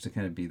chapters to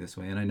kind of be this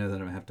way, and I know that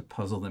I'm going to have to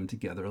puzzle them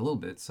together a little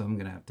bit, so I'm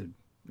going to have to,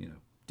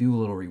 do a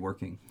little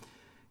reworking.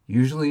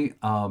 Usually,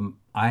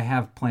 I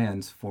have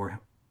plans for,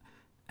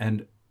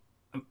 and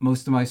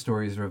most of my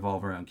stories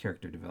revolve around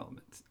character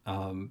development.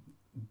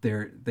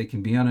 They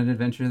can be on an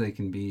adventure, they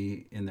can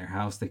be in their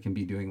house, they can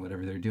be doing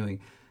whatever they're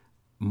doing.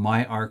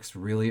 My arcs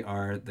really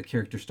are, the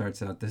character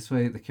starts out this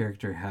way, the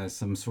character has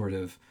some sort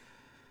of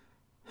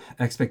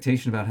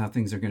expectation about how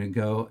things are going to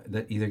go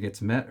that either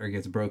gets met or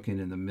gets broken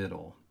in the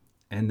middle,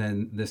 and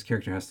then this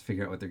character has to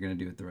figure out what they're going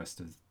to do with the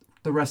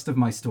rest of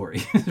my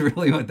story. Is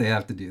really what they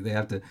have to do. They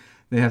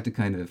have to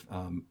kind of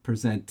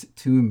present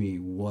to me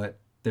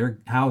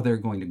how they're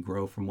going to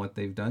grow from what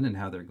they've done and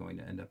how they're going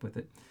to end up with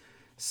it.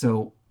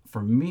 So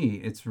for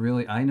me, it's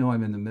really, I know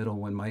I'm in the middle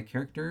when my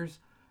characters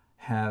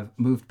have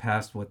moved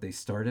past what they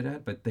started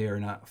at, but they are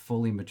not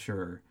fully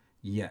mature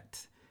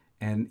yet.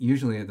 And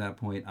usually at that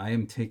point, I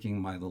am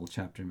taking my little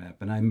chapter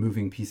map and I'm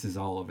moving pieces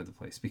all over the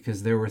place,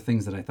 because there were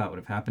things that I thought would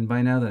have happened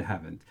by now that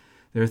haven't.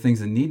 There are things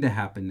that need to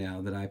happen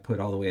now that I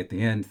put all the way at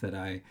the end that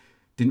I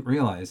didn't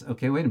realize.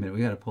 Okay, wait a minute,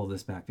 we got to pull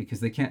this back, because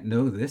they can't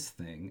know this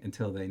thing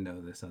until they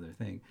know this other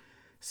thing.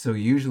 So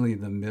usually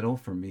the middle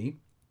for me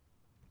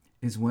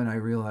is when I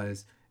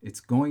realize it's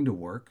going to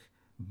work,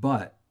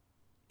 but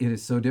it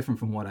is so different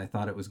from what I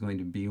thought it was going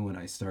to be when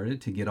I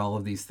started, to get all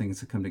of these things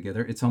to come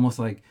together. It's almost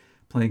like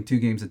playing two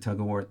games of tug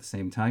of war at the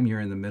same time. You're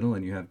in the middle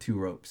and you have two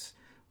ropes,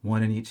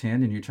 one in each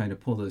hand, and you're trying to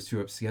pull those two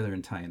ropes together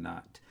and tie a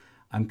knot.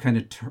 I'm kind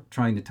of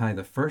trying to tie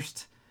the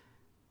first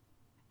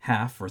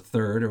half or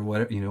third or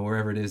whatever,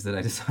 wherever it is that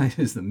I decide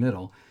is the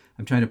middle.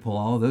 I'm trying to pull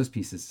all of those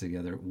pieces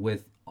together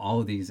with all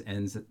of these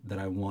ends that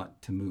I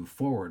want to move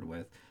forward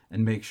with,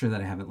 and make sure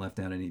that I haven't left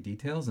out any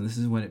details. And this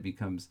is when it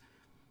becomes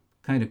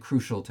kind of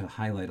crucial to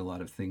highlight a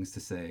lot of things, to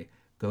say,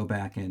 go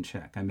back and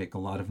check. I make a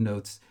lot of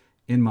notes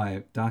in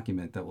my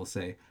document that will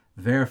say,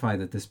 verify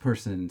that this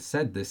person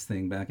said this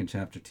thing back in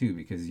chapter 2,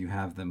 because you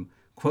have them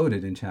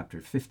quoted in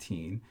chapter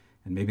 15,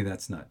 and maybe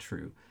that's not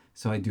true.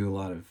 So I do a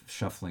lot of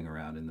shuffling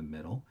around in the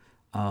middle.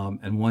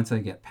 And once I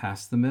get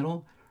past the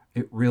middle,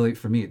 it really,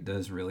 for me, it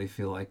does really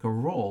feel like a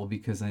role,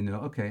 because I know,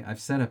 okay, I've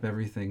set up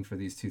everything for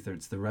these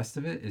 2/3. The rest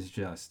of it is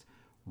just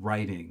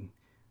writing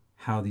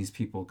how these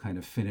people kind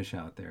of finish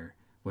out their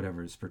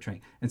whatever is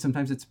portraying. And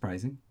sometimes it's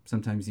surprising.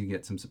 Sometimes you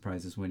get some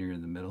surprises when you're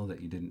in the middle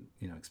that you didn't,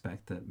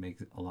 expect, that make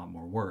it a lot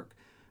more work.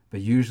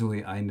 But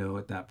usually I know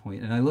at that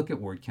point, and I look at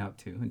word count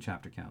too and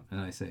chapter count,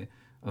 and I say,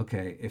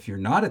 okay, if you're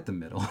not at the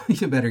middle,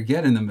 you better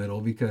get in the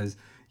middle, because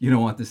you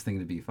don't want this thing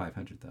to be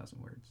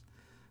 500,000 words.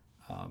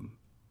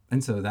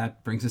 And so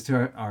that brings us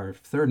to our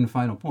third and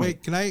final point.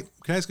 Wait, can I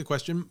ask a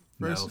question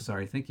first? No,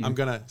 sorry, thank you. I'm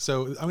gonna ask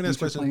a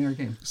question. Playing our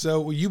game.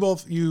 So you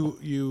both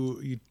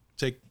you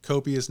take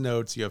copious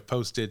notes. You have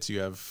Post-its.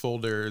 You have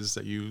folders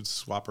that you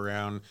swap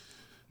around.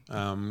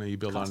 You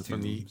build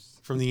Costumes.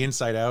 on from the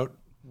inside out.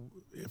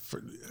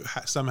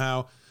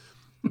 Somehow,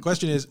 the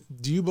question is: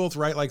 do you both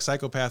write like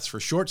psychopaths for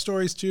short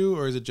stories too,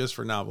 or is it just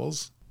for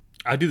novels?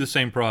 I do the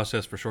same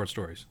process for short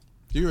stories.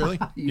 Do you really?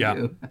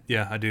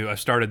 Yeah, I do. I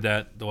started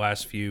that the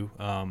last few.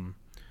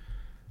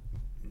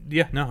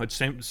 Yeah, no, it's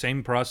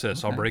same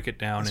process. Okay. I'll break it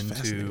down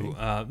That's into.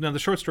 fascinating. No, the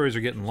short stories are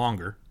getting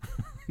longer.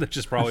 That's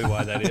just probably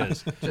why that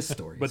is. Just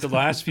stories. But the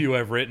last few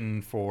I've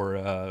written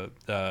for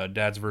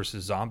Dads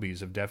versus Zombies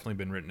have definitely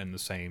been written in the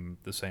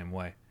same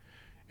way.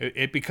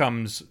 It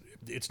becomes,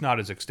 it's not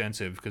as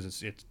extensive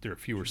because there are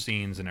fewer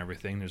scenes and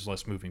everything. There's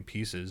less moving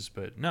pieces,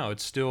 but no, it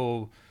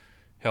still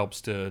helps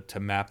to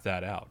map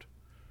that out.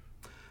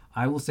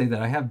 I will say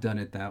that I have done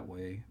it that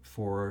way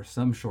for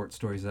some short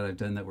stories that I've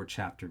done that were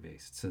chapter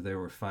based. So there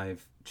were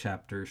 5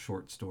 chapter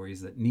short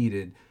stories that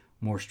needed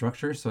more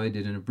structure. So I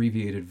did an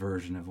abbreviated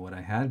version of what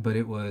I had, but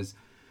it was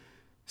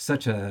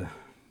such a,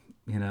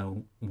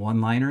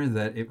 one-liner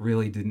that it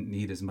really didn't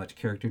need as much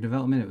character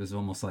development. It was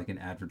almost like an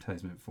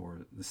advertisement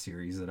for the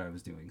series that I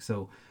was doing.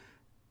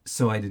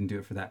 So I didn't do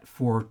it for that.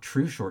 For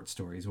true short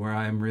stories where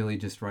I'm really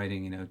just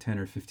writing, 10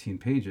 or 15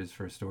 pages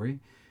for a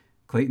story,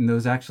 Clayton,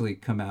 those actually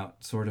come out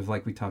sort of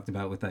like we talked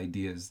about with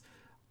ideas.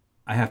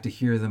 I have to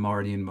hear them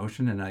already in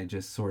motion, and I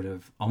just sort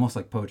of, almost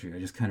like poetry, I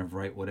just kind of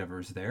write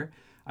whatever's there.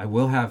 I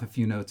will have a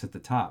few notes at the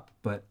top,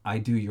 but I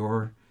do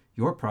your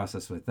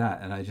process with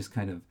that, and I just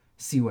kind of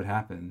see what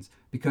happens,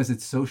 because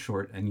it's so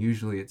short, and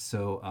usually it's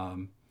so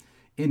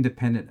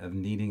independent of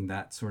needing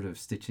that sort of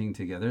stitching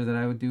together that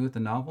I would do with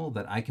the novel,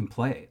 that I can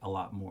play a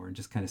lot more and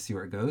just kind of see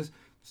where it goes.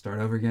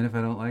 Start over again if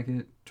I don't like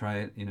it, try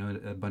it,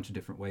 a bunch of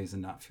different ways,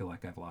 and not feel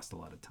like I've lost a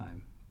lot of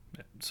time.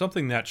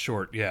 Something that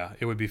short, yeah,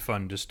 it would be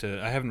fun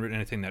I haven't written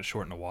anything that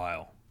short in a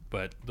while,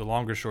 but the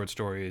longer short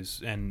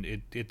stories,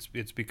 and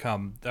it's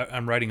become,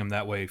 I'm writing them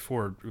that way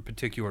for a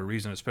particular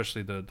reason,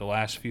 especially the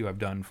last few I've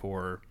done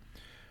for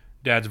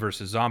Dads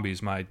versus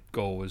Zombies. My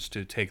goal was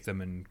to take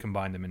them and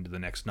combine them into the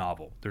next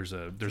novel. There's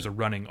a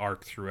running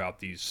arc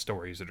throughout these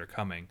stories that are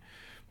coming,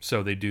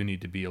 so they do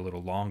need to be a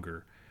little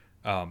longer.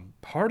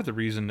 Part of the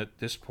reason at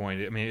this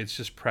point, I mean, it's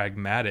just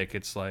pragmatic.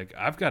 It's like,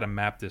 I've got to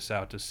map this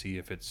out to see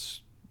if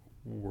it's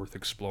worth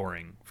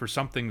exploring. For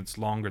something that's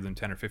longer than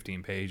 10 or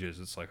 15 pages,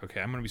 it's like, okay,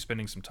 I'm going to be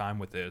spending some time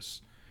with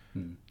this.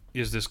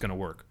 Is this going to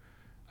work?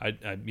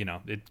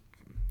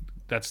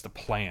 That's the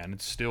plan.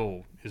 It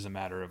still is a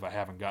matter of, I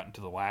haven't gotten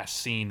to the last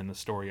scene in the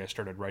story I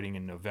started writing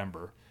in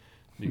November,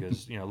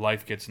 because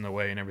life gets in the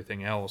way and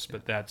everything else.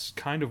 But that's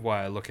kind of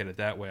why I look at it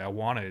that way. I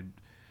want to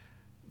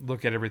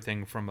look at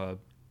everything from a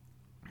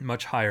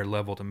much higher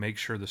level to make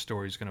sure the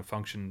story is going to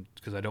function,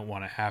 because I don't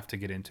want to have to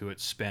get into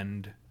it,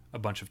 spend a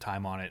bunch of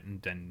time on it,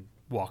 and then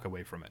walk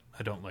away from it.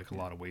 I don't like a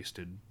lot of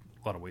wasted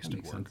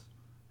work. Sense.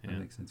 That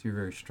makes sense. You're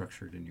very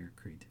structured in your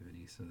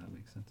creativity, so that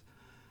makes sense.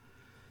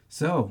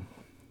 So,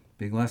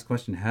 big last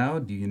question: how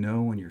do you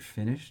know when you're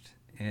finished?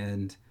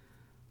 And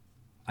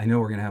I know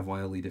we're going to have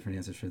wildly different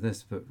answers for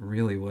this, but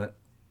really, what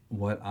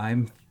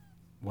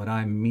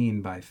I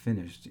mean by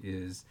finished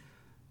is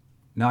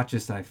not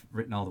just I've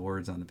written all the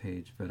words on the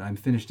page, but I'm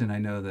finished, and I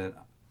know that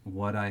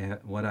what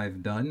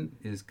I've done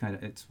is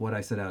it's what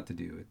I set out to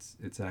do.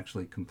 It's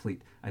actually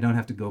complete. I don't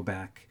have to go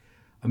back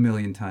a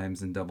million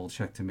times and double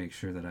check to make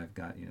sure that I've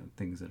got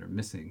things that are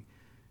missing.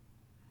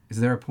 Is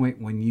there a point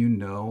when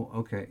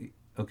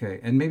okay,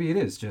 and maybe it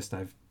is just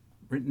I've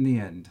written the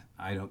end.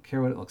 I don't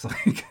care what it looks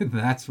like.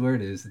 That's where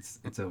it is.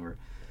 It's over.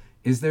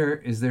 Is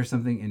there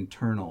something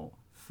internal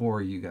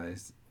for you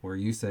guys where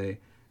you say,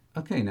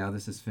 okay, now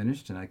this is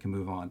finished and I can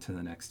move on to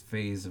the next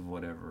phase of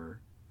whatever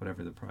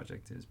the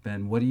project is?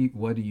 Ben, what do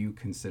you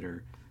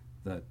consider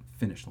the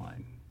finish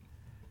line?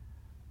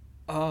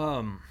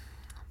 The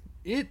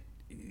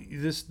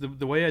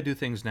way I do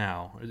things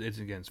now,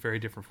 it's very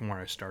different from where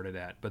I started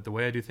at. But the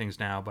way I do things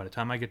now, by the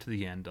time I get to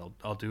the end,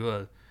 I'll do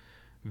a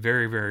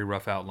very, very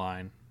rough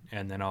outline,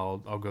 and then I'll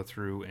go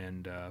through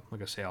and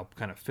like I say, I'll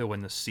kind of fill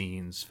in the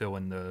scenes, fill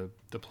in the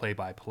play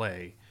by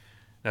play.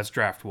 That's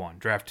draft 1.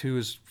 Draft 2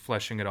 is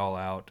fleshing it all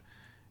out,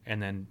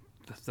 and then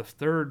the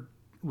third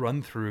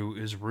run through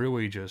is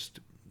really just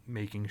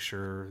making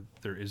sure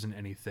there isn't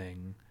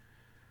anything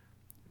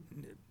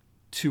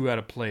too out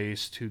of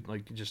place,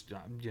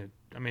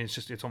 I mean,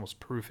 it's almost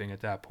proofing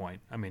at that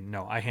point. I mean,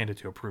 no, I hand it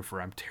to a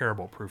proofer. I'm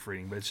terrible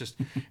proofreading, but it's just,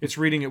 it's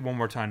reading it one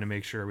more time to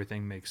make sure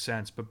everything makes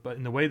sense. But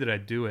in the way that I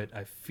do it,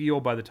 I feel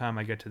by the time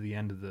I get to the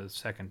end of the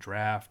second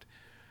draft,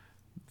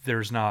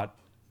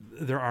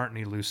 there aren't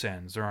any loose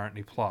ends, there aren't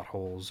any plot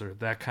holes, or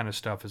that kind of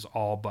stuff is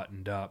all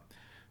buttoned up.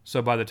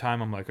 So by the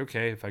time I'm like,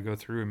 okay, if I go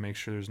through and make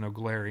sure there's no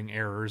glaring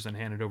errors and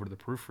hand it over to the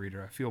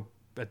proofreader, I feel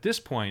at this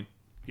point,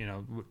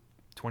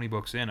 20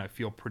 books in, I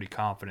feel pretty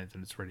confident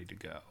that it's ready to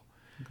go.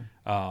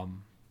 Okay.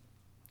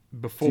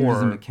 Before, so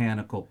there's a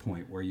mechanical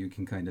point where you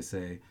can kind of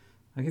say,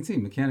 I can see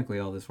mechanically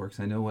all this works.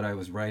 I know what I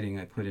was writing.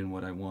 I put in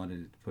what I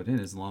wanted to put in,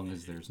 as long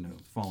as there's no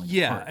falling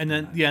apart. And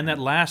then and that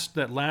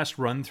last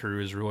run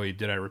through is really,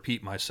 did I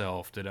repeat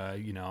myself? Did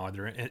I,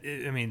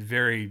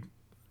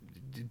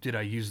 did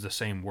I use the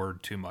same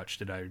word too much?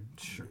 Did I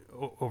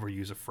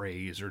overuse a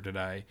phrase, or did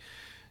I,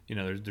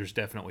 there's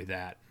definitely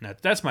that. And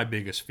that's my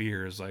biggest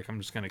fear, is like, I'm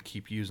just going to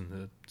keep using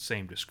the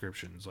same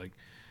descriptions. Like,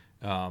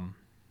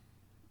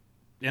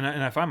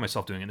 and I find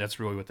myself doing it. That's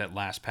really what that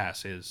last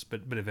pass is.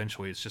 But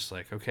eventually it's just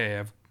like, okay,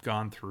 I've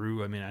gone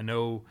through. I mean, I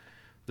know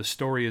the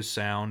story is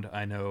sound.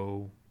 I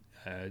know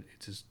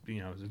it's as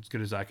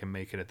good as I can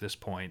make it at this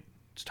point.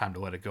 It's time to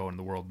let it go in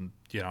the world and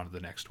get on to the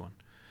next one.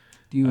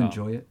 Do you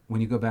enjoy it? When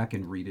you go back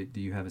and read it,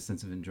 do you have a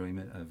sense of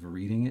enjoyment of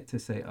reading it to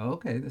say, oh,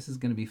 okay, this is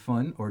going to be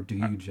fun? Or do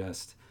you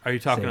just... Are you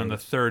talking on the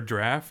third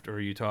draft, or are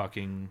you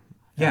talking...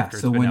 Yeah,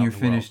 so when you're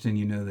finished and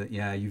you know that,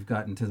 you've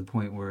gotten to the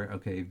point where,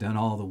 okay, you've done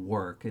all the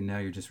work and now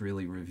you're just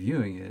really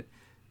reviewing it,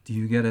 do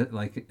you get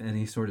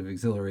any sort of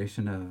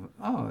exhilaration of,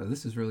 oh,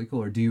 this is really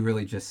cool? Or do you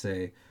really just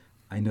say,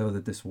 I know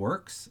that this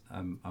works,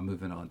 I'm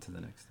moving on to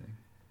the next thing?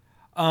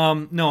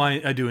 No,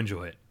 I do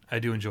enjoy it. I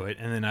do enjoy it,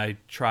 and then I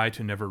try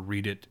to never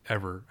read it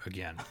ever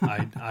again.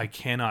 I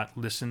cannot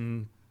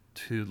listen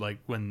to, like,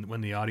 when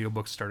the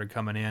audiobooks started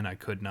coming in, I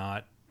could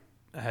not.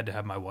 I had to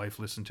have my wife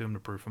listen to them to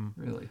proof them.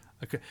 Really?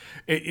 Okay.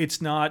 It's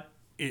nothing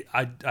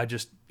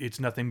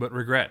but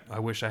regret. I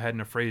wish I hadn't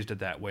have phrased it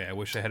that way. I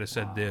wish I had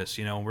said this.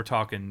 We're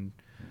talking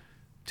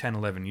 10,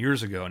 11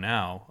 years ago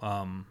now.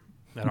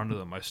 I don't know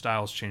that my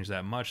style's changed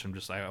that much. I'm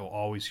just, I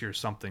always hear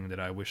something that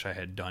I wish I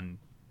had done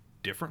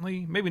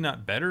differently. Maybe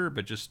not better,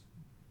 but just,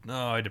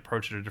 I'd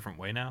approach it a different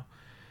way now.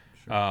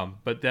 Sure.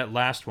 But that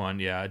last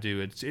one, I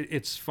do.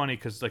 It's funny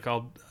because, like,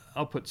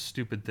 I'll put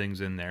stupid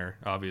things in there.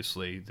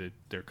 Obviously,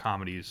 they're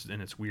comedies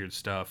and it's weird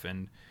stuff,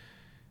 and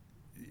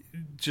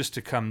just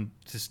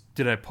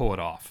did I pull it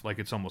off? Like,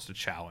 it's almost a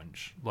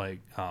challenge. Like,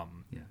 I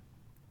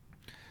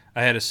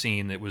had a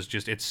scene that was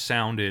just, it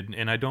sounded,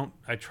 and I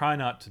try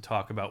not to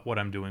talk about what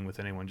I'm doing with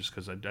anyone, just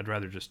because I'd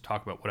rather just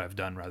talk about what I've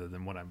done rather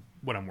than what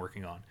I'm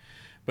working on.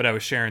 But I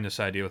was sharing this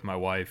idea with my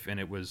wife, and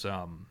it was.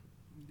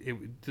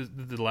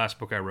 The last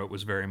book I wrote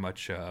was very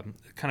much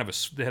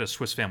they had a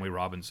Swiss Family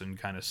Robinson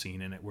kind of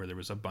scene in it, where there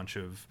was a bunch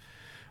of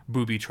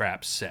booby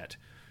traps set,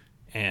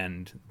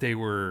 and they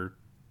were,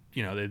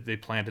 they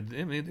planted.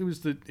 I mean, it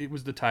was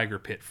the tiger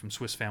pit from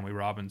Swiss Family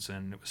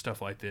Robinson. It was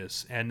stuff like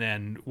this, and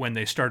then when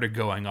they started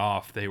going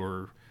off, they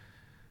were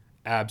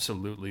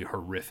absolutely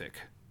horrific,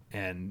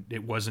 and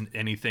it wasn't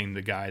anything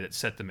the guy that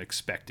set them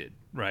expected.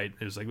 Right?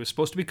 It was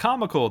supposed to be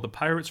comical. The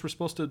pirates were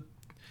supposed to.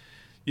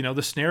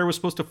 The snare was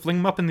supposed to fling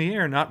them up in the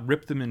air, not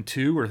rip them in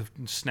two or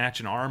snatch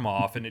an arm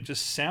off. And it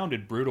just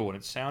sounded brutal, and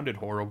it sounded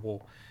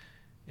horrible.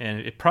 And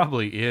it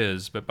probably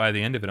is, but by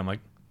the end of it, I'm like,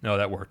 no,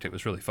 that worked. It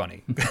was really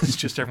funny. It's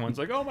just everyone's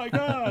like, oh my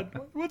God,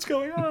 what's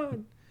going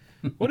on?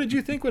 What did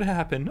you think would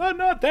happen? Oh,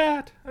 not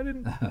that. I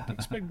didn't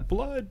expect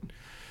blood.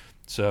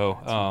 So,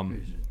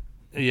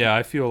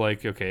 I feel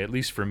like, okay, at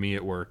least for me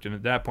it worked. And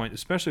at that point,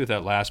 especially with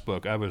that last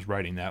book, I was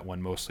writing that one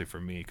mostly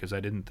for me, because I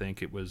didn't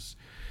think it was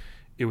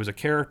a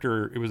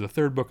character. It was the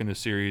third book in the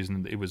series,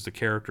 and it was the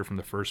character from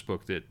the first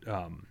book that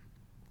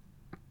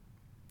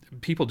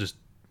people just,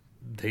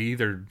 they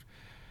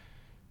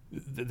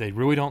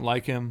really don't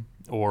like him,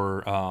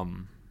 or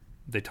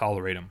they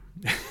tolerate him.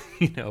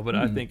 But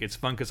I think it's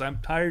fun because I'm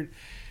tired.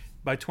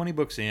 By 20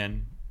 books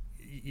in,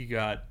 you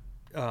got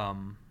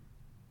and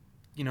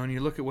you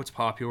look at what's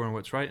popular and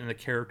what's right, and the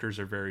characters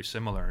are very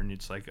similar, and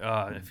it's like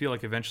I feel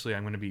like eventually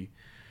I'm going to be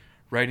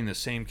writing the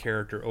same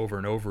character over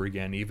and over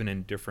again, even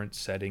in different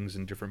settings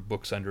and different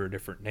books under a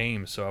different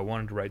name. So I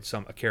wanted to write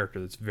a character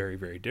that's very,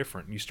 very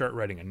different. And you start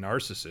writing a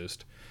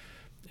narcissist,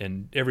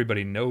 and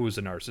everybody knows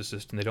a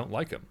narcissist, and they don't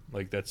like him.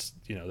 Like, that's,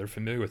 they're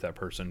familiar with that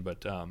person.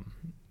 But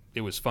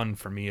it was fun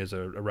for me as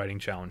a writing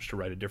challenge to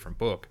write a different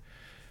book.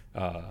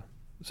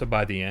 So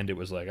by the end, it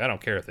was like, I don't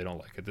care if they don't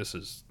like it. This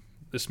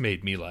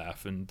made me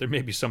laugh, and there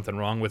may be something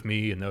wrong with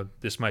me, and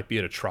this might be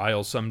at a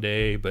trial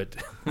someday, but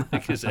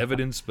like as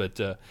evidence. But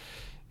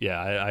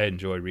I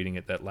enjoyed reading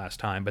it that last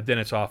time, but then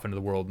it's off into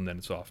the world, and then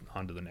it's off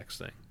onto the next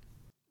thing.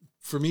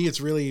 For me, it's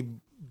really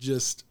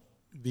just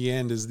the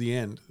end is the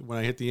end. When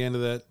I hit the end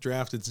of that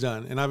draft, it's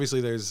done. And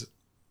obviously there's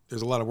a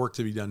lot of work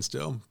to be done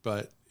still,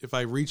 but if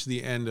I reach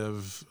the end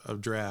of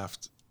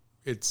draft,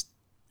 it's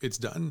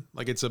done.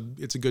 Like, it's a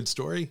good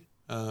story.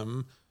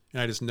 And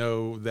I just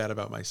know that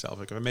about myself.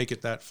 Like, if I make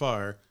it that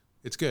far,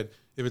 it's good.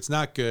 If it's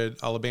not good,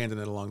 I'll abandon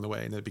it along the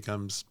way, and it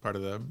becomes part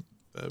of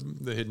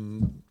the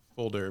hidden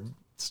folder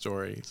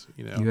story.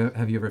 You know,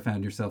 have you ever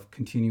found yourself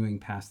continuing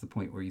past the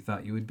point where you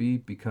thought you would be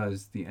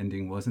because the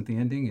ending wasn't the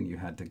ending, and you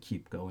had to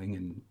keep going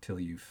until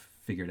you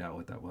figured out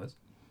what that was?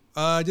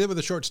 I did with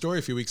a short story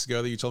a few weeks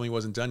ago that you told me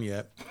wasn't done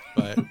yet,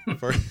 but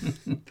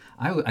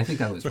I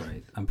think I was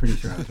right. I'm pretty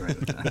sure I was right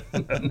with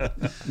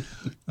that.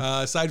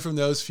 Aside from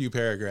those few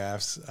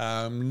paragraphs,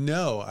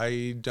 no,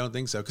 I don't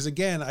think so. Because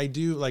again, I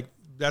do like,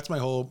 that's my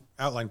whole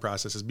outline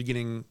process is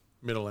beginning,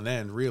 middle, and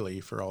end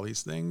really for all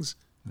these things.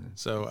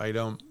 So I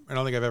don't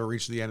think I've ever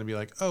reached the end and be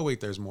like, oh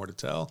wait, there's more to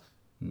tell.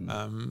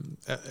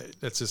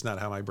 That's just not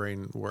how my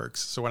brain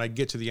works. So when I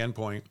get to the end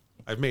point,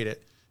 I've made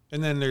it.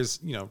 And then there's,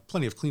 you know,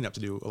 plenty of cleanup to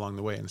do along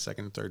the way in the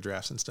second and third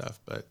drafts and stuff.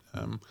 But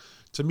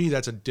to me,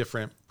 that's a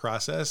different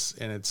process.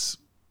 And it's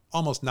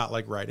almost not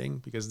like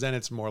writing, because then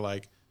it's more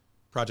like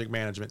project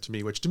management to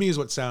me, which to me is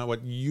what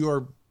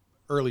your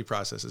early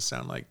processes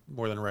sound like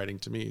more than writing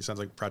to me. It sounds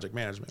like project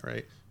management,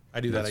 right?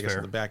 I do that, I guess,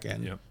 on the back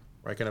end,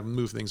 where I kind of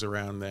move things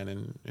around then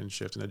and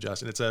shift and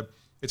adjust. And it's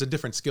a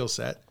different skill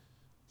set.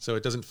 So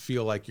it doesn't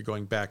feel like you're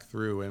going back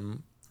through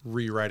and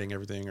rewriting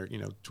everything or, you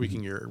know,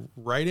 tweaking your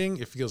writing.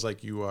 It feels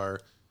like you are,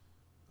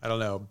 I don't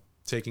know,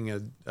 taking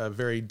a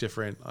very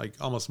different, like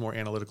almost more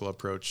analytical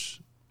approach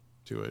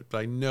to it. But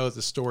I know that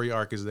the story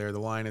arc is there, the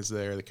line is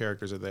there, the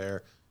characters are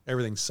there,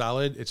 everything's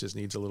solid. It just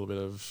needs a little bit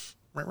of.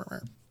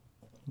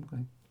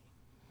 Okay.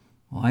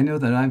 Well, I know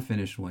that I'm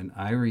finished when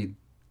I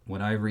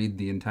read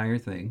the entire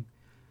thing,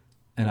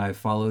 and I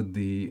followed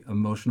the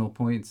emotional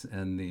points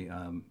and the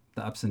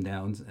ups and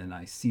downs, and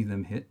I see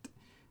them hit,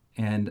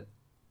 and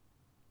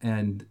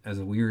as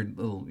a weird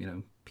little, you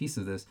know, piece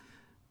of this,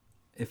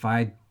 if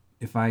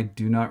I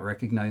do not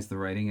recognize the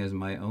writing as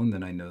my own,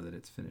 then I know that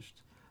it's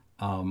finished.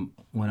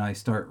 When I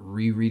start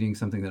rereading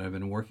something that I've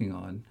been working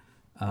on,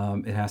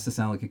 it has to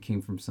sound like it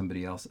came from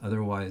somebody else.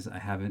 Otherwise, I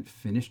haven't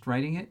finished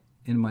writing it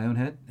in my own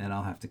head, and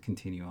I'll have to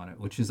continue on it,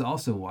 which is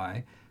also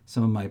why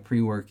some of my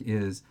pre-work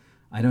is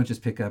I don't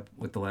just pick up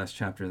with the last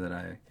chapter that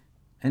I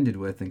ended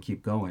with and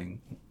keep going.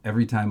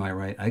 Every time I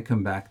write, I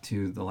come back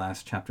to the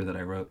last chapter that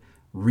I wrote,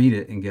 read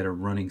it, and get a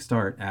running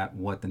start at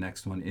what the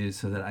next one is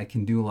so that I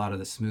can do a lot of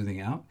the smoothing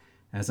out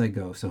as I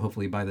go. So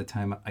hopefully by the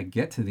time I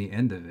get to the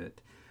end of it,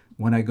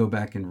 when I go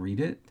back and read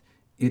it,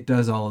 it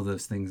does all of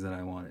those things that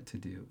I want it to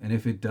do. And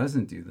if it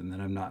doesn't do them,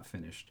 then I'm not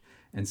finished.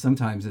 And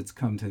sometimes it's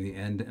come to the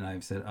end and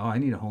I've said, oh, I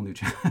need a whole new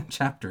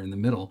chapter in the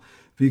middle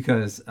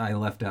because I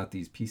left out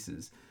these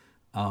pieces.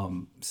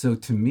 So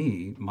to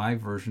me, my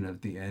version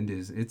of the end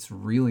is it's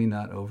really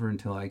not over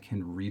until I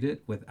can read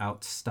it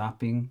without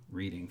stopping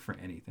reading for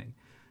anything.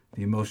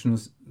 The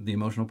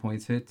emotional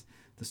points hit,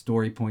 the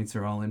story points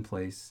are all in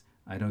place.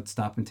 I don't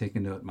stop and take a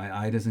note. My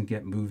eye doesn't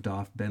get moved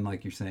off, Ben,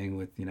 like you're saying,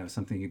 with, you know,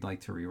 something you'd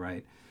like to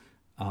rewrite.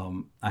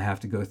 I have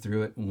to go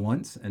through it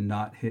once and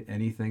not hit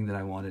anything that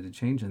I wanted to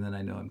change, and then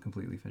I know I'm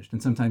completely finished.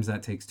 And sometimes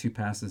that takes 2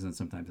 passes, and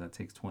sometimes that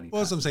takes 20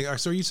 Well, that's passes. what I'm saying.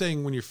 So are you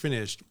saying when you're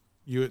finished,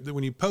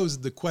 when you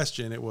posed the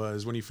question, it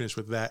was when you finish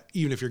with that,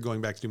 even if you're going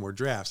back to do more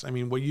drafts? I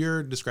mean, what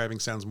you're describing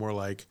sounds more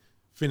like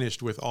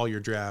finished with all your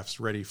drafts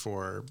ready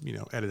for, you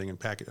know, editing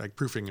and like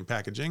proofing and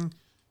packaging.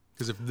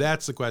 Because if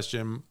that's the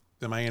question,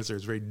 then my answer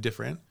is very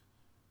different.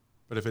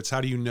 But if it's how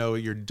do you know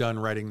you're done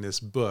writing this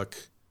book?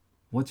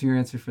 What's your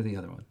answer for the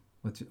other one?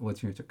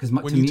 What's your answer? Because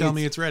when you tell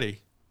me it's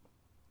ready.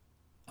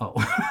 Oh.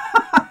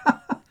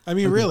 I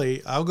mean,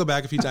 really, I'll go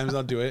back a few times and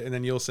I'll do it, and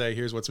then you'll say,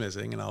 here's what's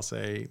missing, and I'll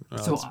say,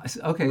 well,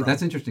 okay, wrong.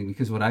 That's interesting,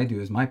 because what I do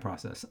is my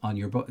process on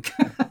your book.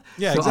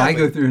 Yeah, so exactly. I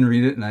go through and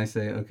read it, and I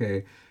say,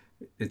 okay,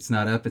 it's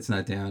not up, it's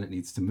not down, it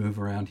needs to move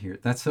around here.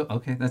 That's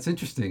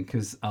interesting,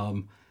 because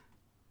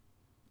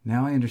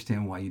now I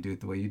understand why you do it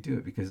the way you do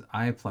it, because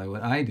I apply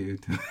what I do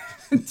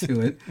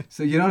to it,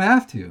 so you don't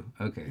have to.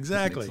 Okay,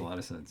 exactly.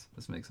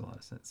 This makes a lot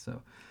of sense. So,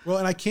 well,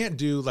 and I can't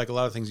do like a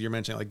lot of things you're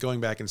mentioning, like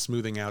going back and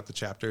smoothing out the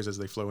chapters as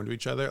they flow into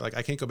each other. Like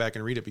I can't go back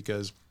and read it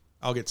because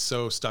I'll get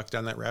so stuck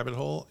down that rabbit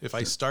hole. If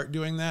I start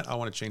doing that, I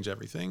want to change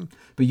everything.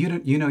 But you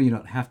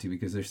don't have to,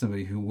 because there's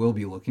somebody who will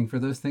be looking for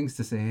those things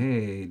to say,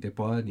 hey,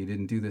 Dipwad, you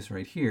didn't do this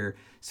right here.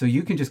 So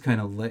you can just kind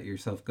of let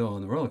yourself go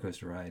on the roller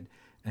coaster ride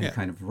and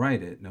kind of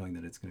write it knowing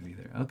that it's going to be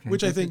there. Okay.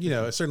 Which I think, you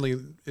know, certainly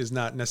is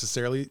not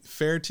necessarily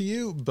fair to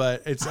you,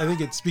 but I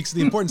think it speaks to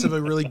the importance of a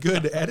really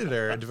good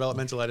editor, a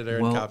developmental editor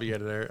and copy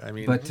editor. I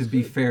mean, but to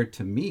be fair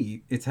to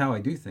me, it's how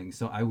I do things.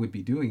 So I would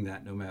be doing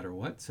that no matter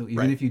what. So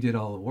even if you did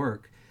all the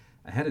work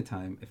ahead of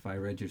time, if I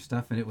read your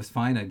stuff and it was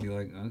fine, I'd be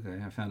like,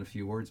 okay, I found a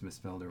few words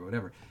misspelled or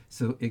whatever.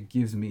 So it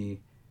gives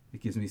me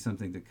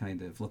something to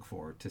kind of look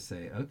for, to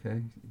say,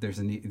 okay, there's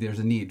a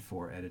need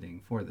for editing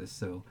for this.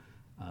 So,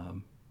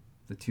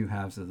 the two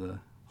halves of the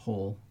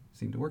whole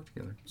seem to work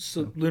together.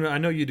 So Luna, I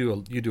know you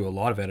do a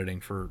lot of editing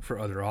for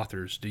other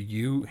authors. Do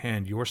you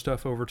hand your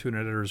stuff over to an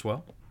editor as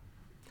well?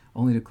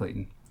 Only to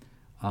Clayton.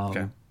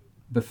 Okay.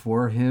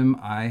 Before him,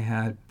 I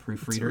had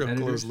proofreader it's a real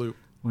editors closed loop.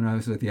 when I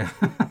was with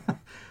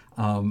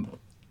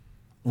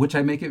which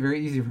I make it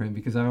very easy for him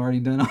because I've already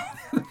done all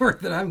the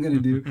work that I'm going to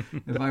do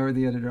if I were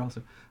the editor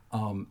also.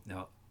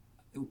 No,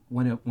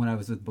 when I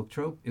was with Book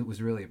Trope, it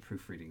was really a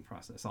proofreading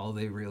process. All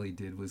they really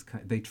did was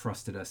they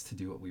trusted us to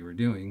do what we were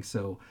doing.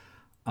 So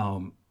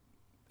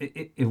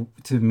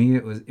to me,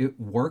 it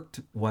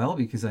worked well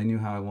because I knew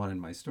how I wanted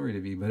my story to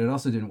be, but it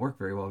also didn't work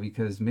very well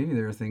because maybe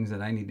there are things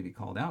that I need to be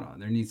called out on.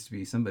 There needs to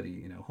be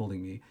somebody,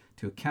 holding me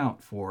to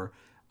account for,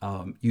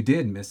 you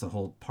did miss a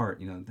whole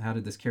part. How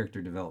did this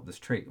character develop this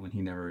trait when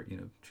he never,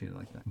 treated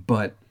like that?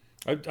 But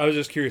I was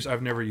just curious.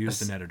 I've never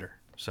used an editor,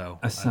 so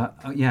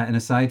and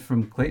aside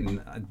from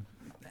Clayton,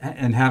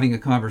 and having a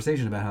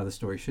conversation about how the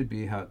story should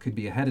be, how it could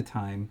be ahead of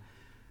time.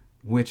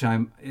 Which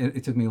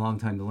it took me a long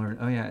time to learn.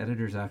 Oh yeah,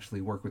 editors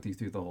actually work with you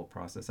through the whole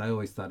process. I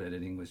always thought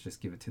editing was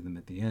just give it to them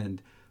at the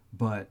end.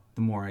 But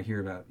the more I hear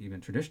about even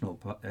traditional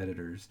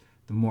editors,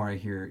 the more I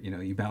hear,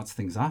 you bounce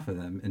things off of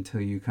them until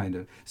you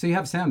so you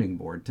have a sounding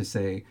board to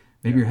say,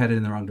 maybe you're headed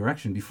in the wrong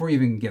direction before you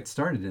even get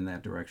started in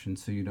that direction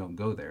so you don't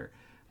go there.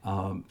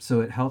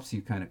 So it helps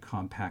you kind of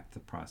compact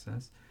the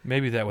process.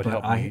 Maybe that would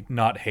help me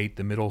not hate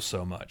the middle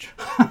so much.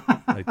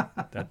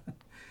 That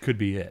could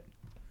be it.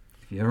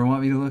 If you ever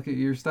want me to look at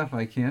your stuff,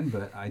 I can,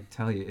 but I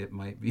tell you, it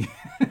might be.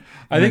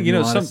 I think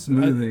some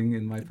smoothing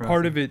in my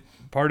process.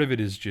 Part of it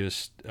is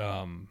just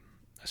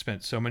I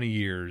spent so many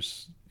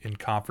years in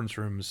conference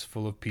rooms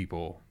full of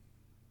people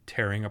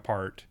tearing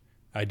apart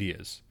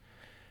ideas.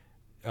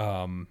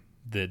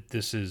 That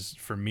this is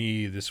for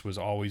me. This was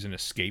always an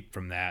escape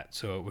from that.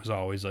 So it was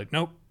always like,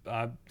 nope.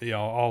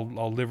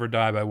 I'll live or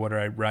die by what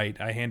I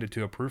write. I hand it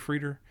to a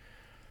proofreader.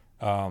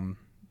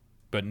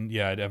 But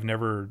yeah, I've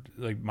never,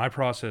 my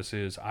process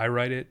is I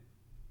write it,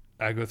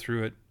 I go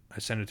through it, I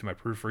send it to my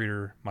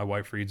proofreader, my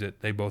wife reads it,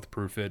 they both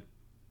proof it,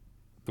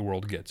 the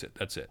world gets it,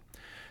 that's it.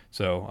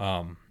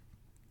 So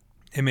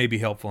it may be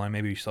helpful, I may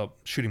be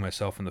shooting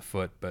myself in the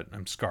foot, but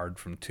I'm scarred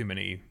from too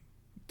many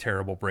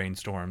terrible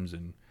brainstorms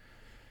and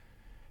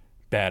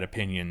bad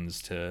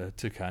opinions to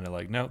kind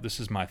of no,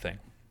 this is my thing.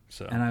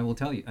 So. And I will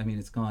tell you,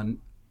 it's gone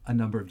a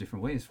number of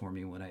different ways for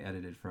me when I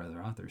edited for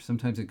other authors.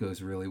 Sometimes it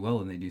goes really well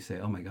and they do say,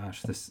 oh my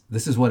gosh, this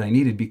is what I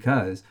needed,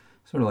 because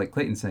sort of like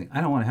Clayton saying, I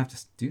don't want to have to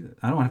do that.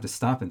 I don't want to have to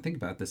stop and think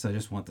about this. I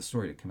just want the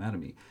story to come out of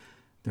me.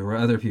 There were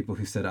other people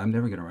who said, I'm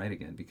never going to write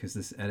again because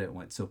this edit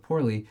went so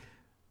poorly,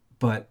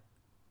 but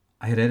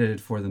I had edited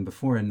for them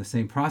before and the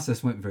same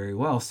process went very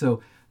well.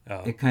 So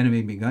it kind of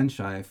made me gun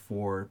shy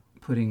for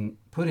putting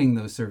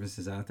those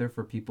services out there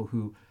for people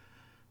who,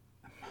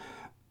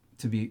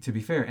 to be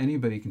fair,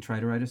 anybody can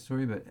try to write a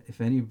story, but if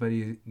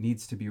anybody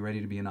needs to be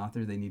ready to be an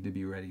author, they need to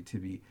be ready to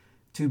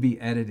be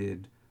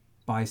edited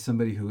by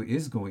somebody who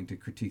is going to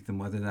critique them,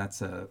 whether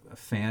that's a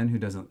fan who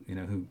doesn't,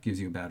 who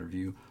gives you a bad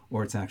review,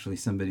 or it's actually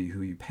somebody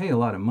who you pay a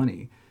lot of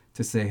money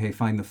to say, hey,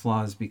 find the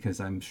flaws because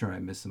I'm sure I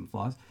missed some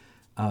flaws.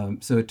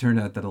 So it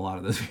turned out that a lot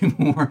of those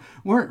people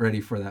weren't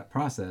ready for that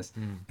process.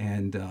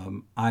 And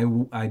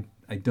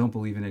I don't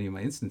believe in any of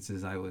my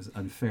instances I was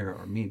unfair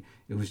or mean.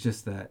 It was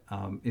just that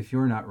if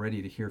you're not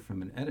ready to hear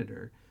from an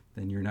editor,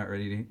 then you're not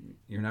ready.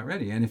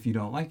 And if you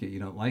don't like it, you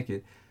don't like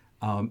it.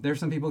 There's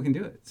some people who can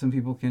do it. Some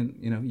people can,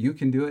 you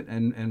can do it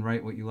and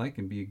write what you like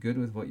and be good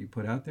with what you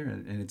put out there.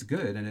 And it's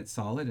good and it's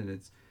solid and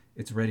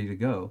it's ready to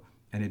go.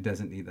 And it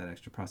doesn't need that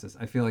extra process.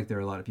 I feel like there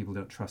are a lot of people who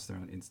don't trust their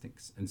own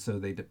instincts. And so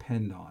they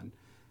depend on,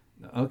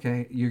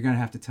 okay, you're going to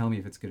have to tell me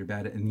if it's good or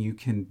bad. And you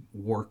can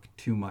work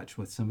too much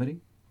with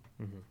somebody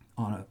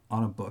on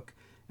a book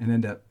and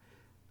end up,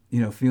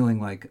 feeling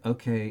like,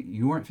 okay,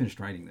 you weren't finished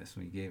writing this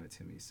when you gave it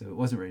to me. So it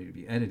wasn't ready to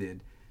be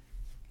edited.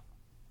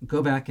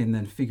 Go back and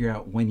then figure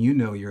out when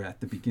you're at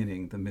the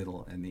beginning, the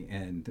middle, and the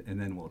end, and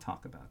then we'll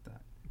talk about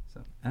that.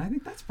 So, and I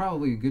think that's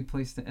probably a good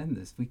place to end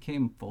this. We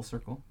came full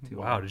circle.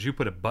 Wow, did you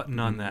put a button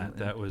on that?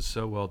 That was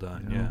so well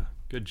done. Yeah,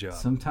 good job.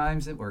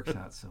 Sometimes it works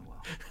out so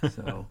well.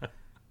 So,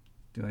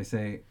 do I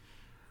say,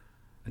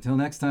 until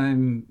next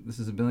time, this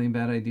is A Billion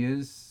Bad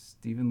Ideas,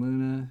 Stephen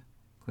Luna,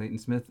 Clayton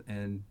Smith,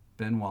 and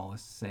Ben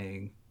Wallace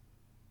saying,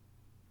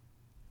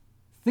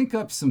 think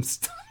up some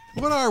stuff.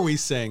 What are we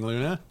saying,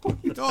 Luna?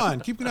 Go on,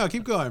 keep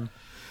going.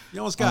 You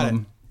almost got it.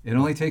 It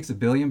only takes a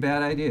billion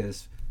bad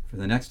ideas for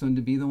the next one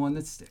to be the one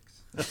that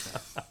sticks.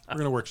 We're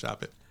going to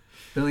workshop it.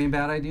 Billion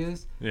bad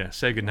ideas? Yeah,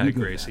 say goodnight,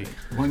 Gracie.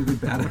 One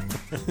good bad idea.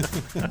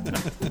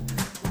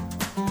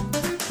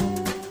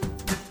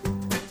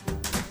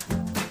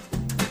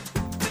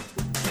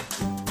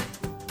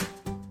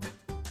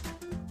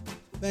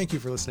 Thank you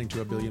for listening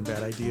to A Billion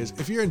Bad Ideas.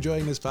 If you're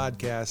enjoying this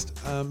podcast,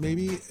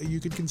 maybe you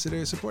could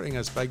consider supporting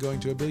us by going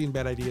to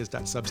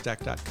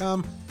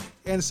abillionbadideas.substack.com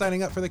and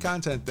signing up for the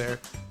content there.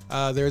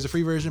 There is a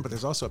free version, but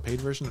there's also a paid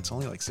version that's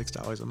only like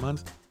 $6 a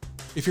month.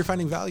 If you're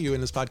finding value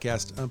in this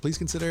podcast, please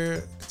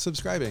consider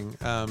subscribing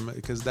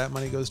because that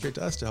money goes straight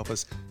to us to help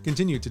us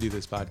continue to do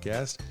this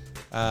podcast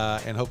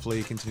and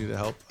hopefully continue to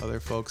help other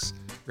folks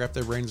wrap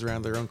their brains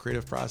around their own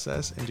creative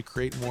process and to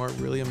create more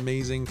really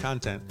amazing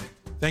content.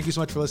 Thank you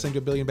so much for listening to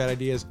A Billion Bad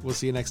Ideas. We'll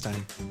see you next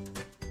time.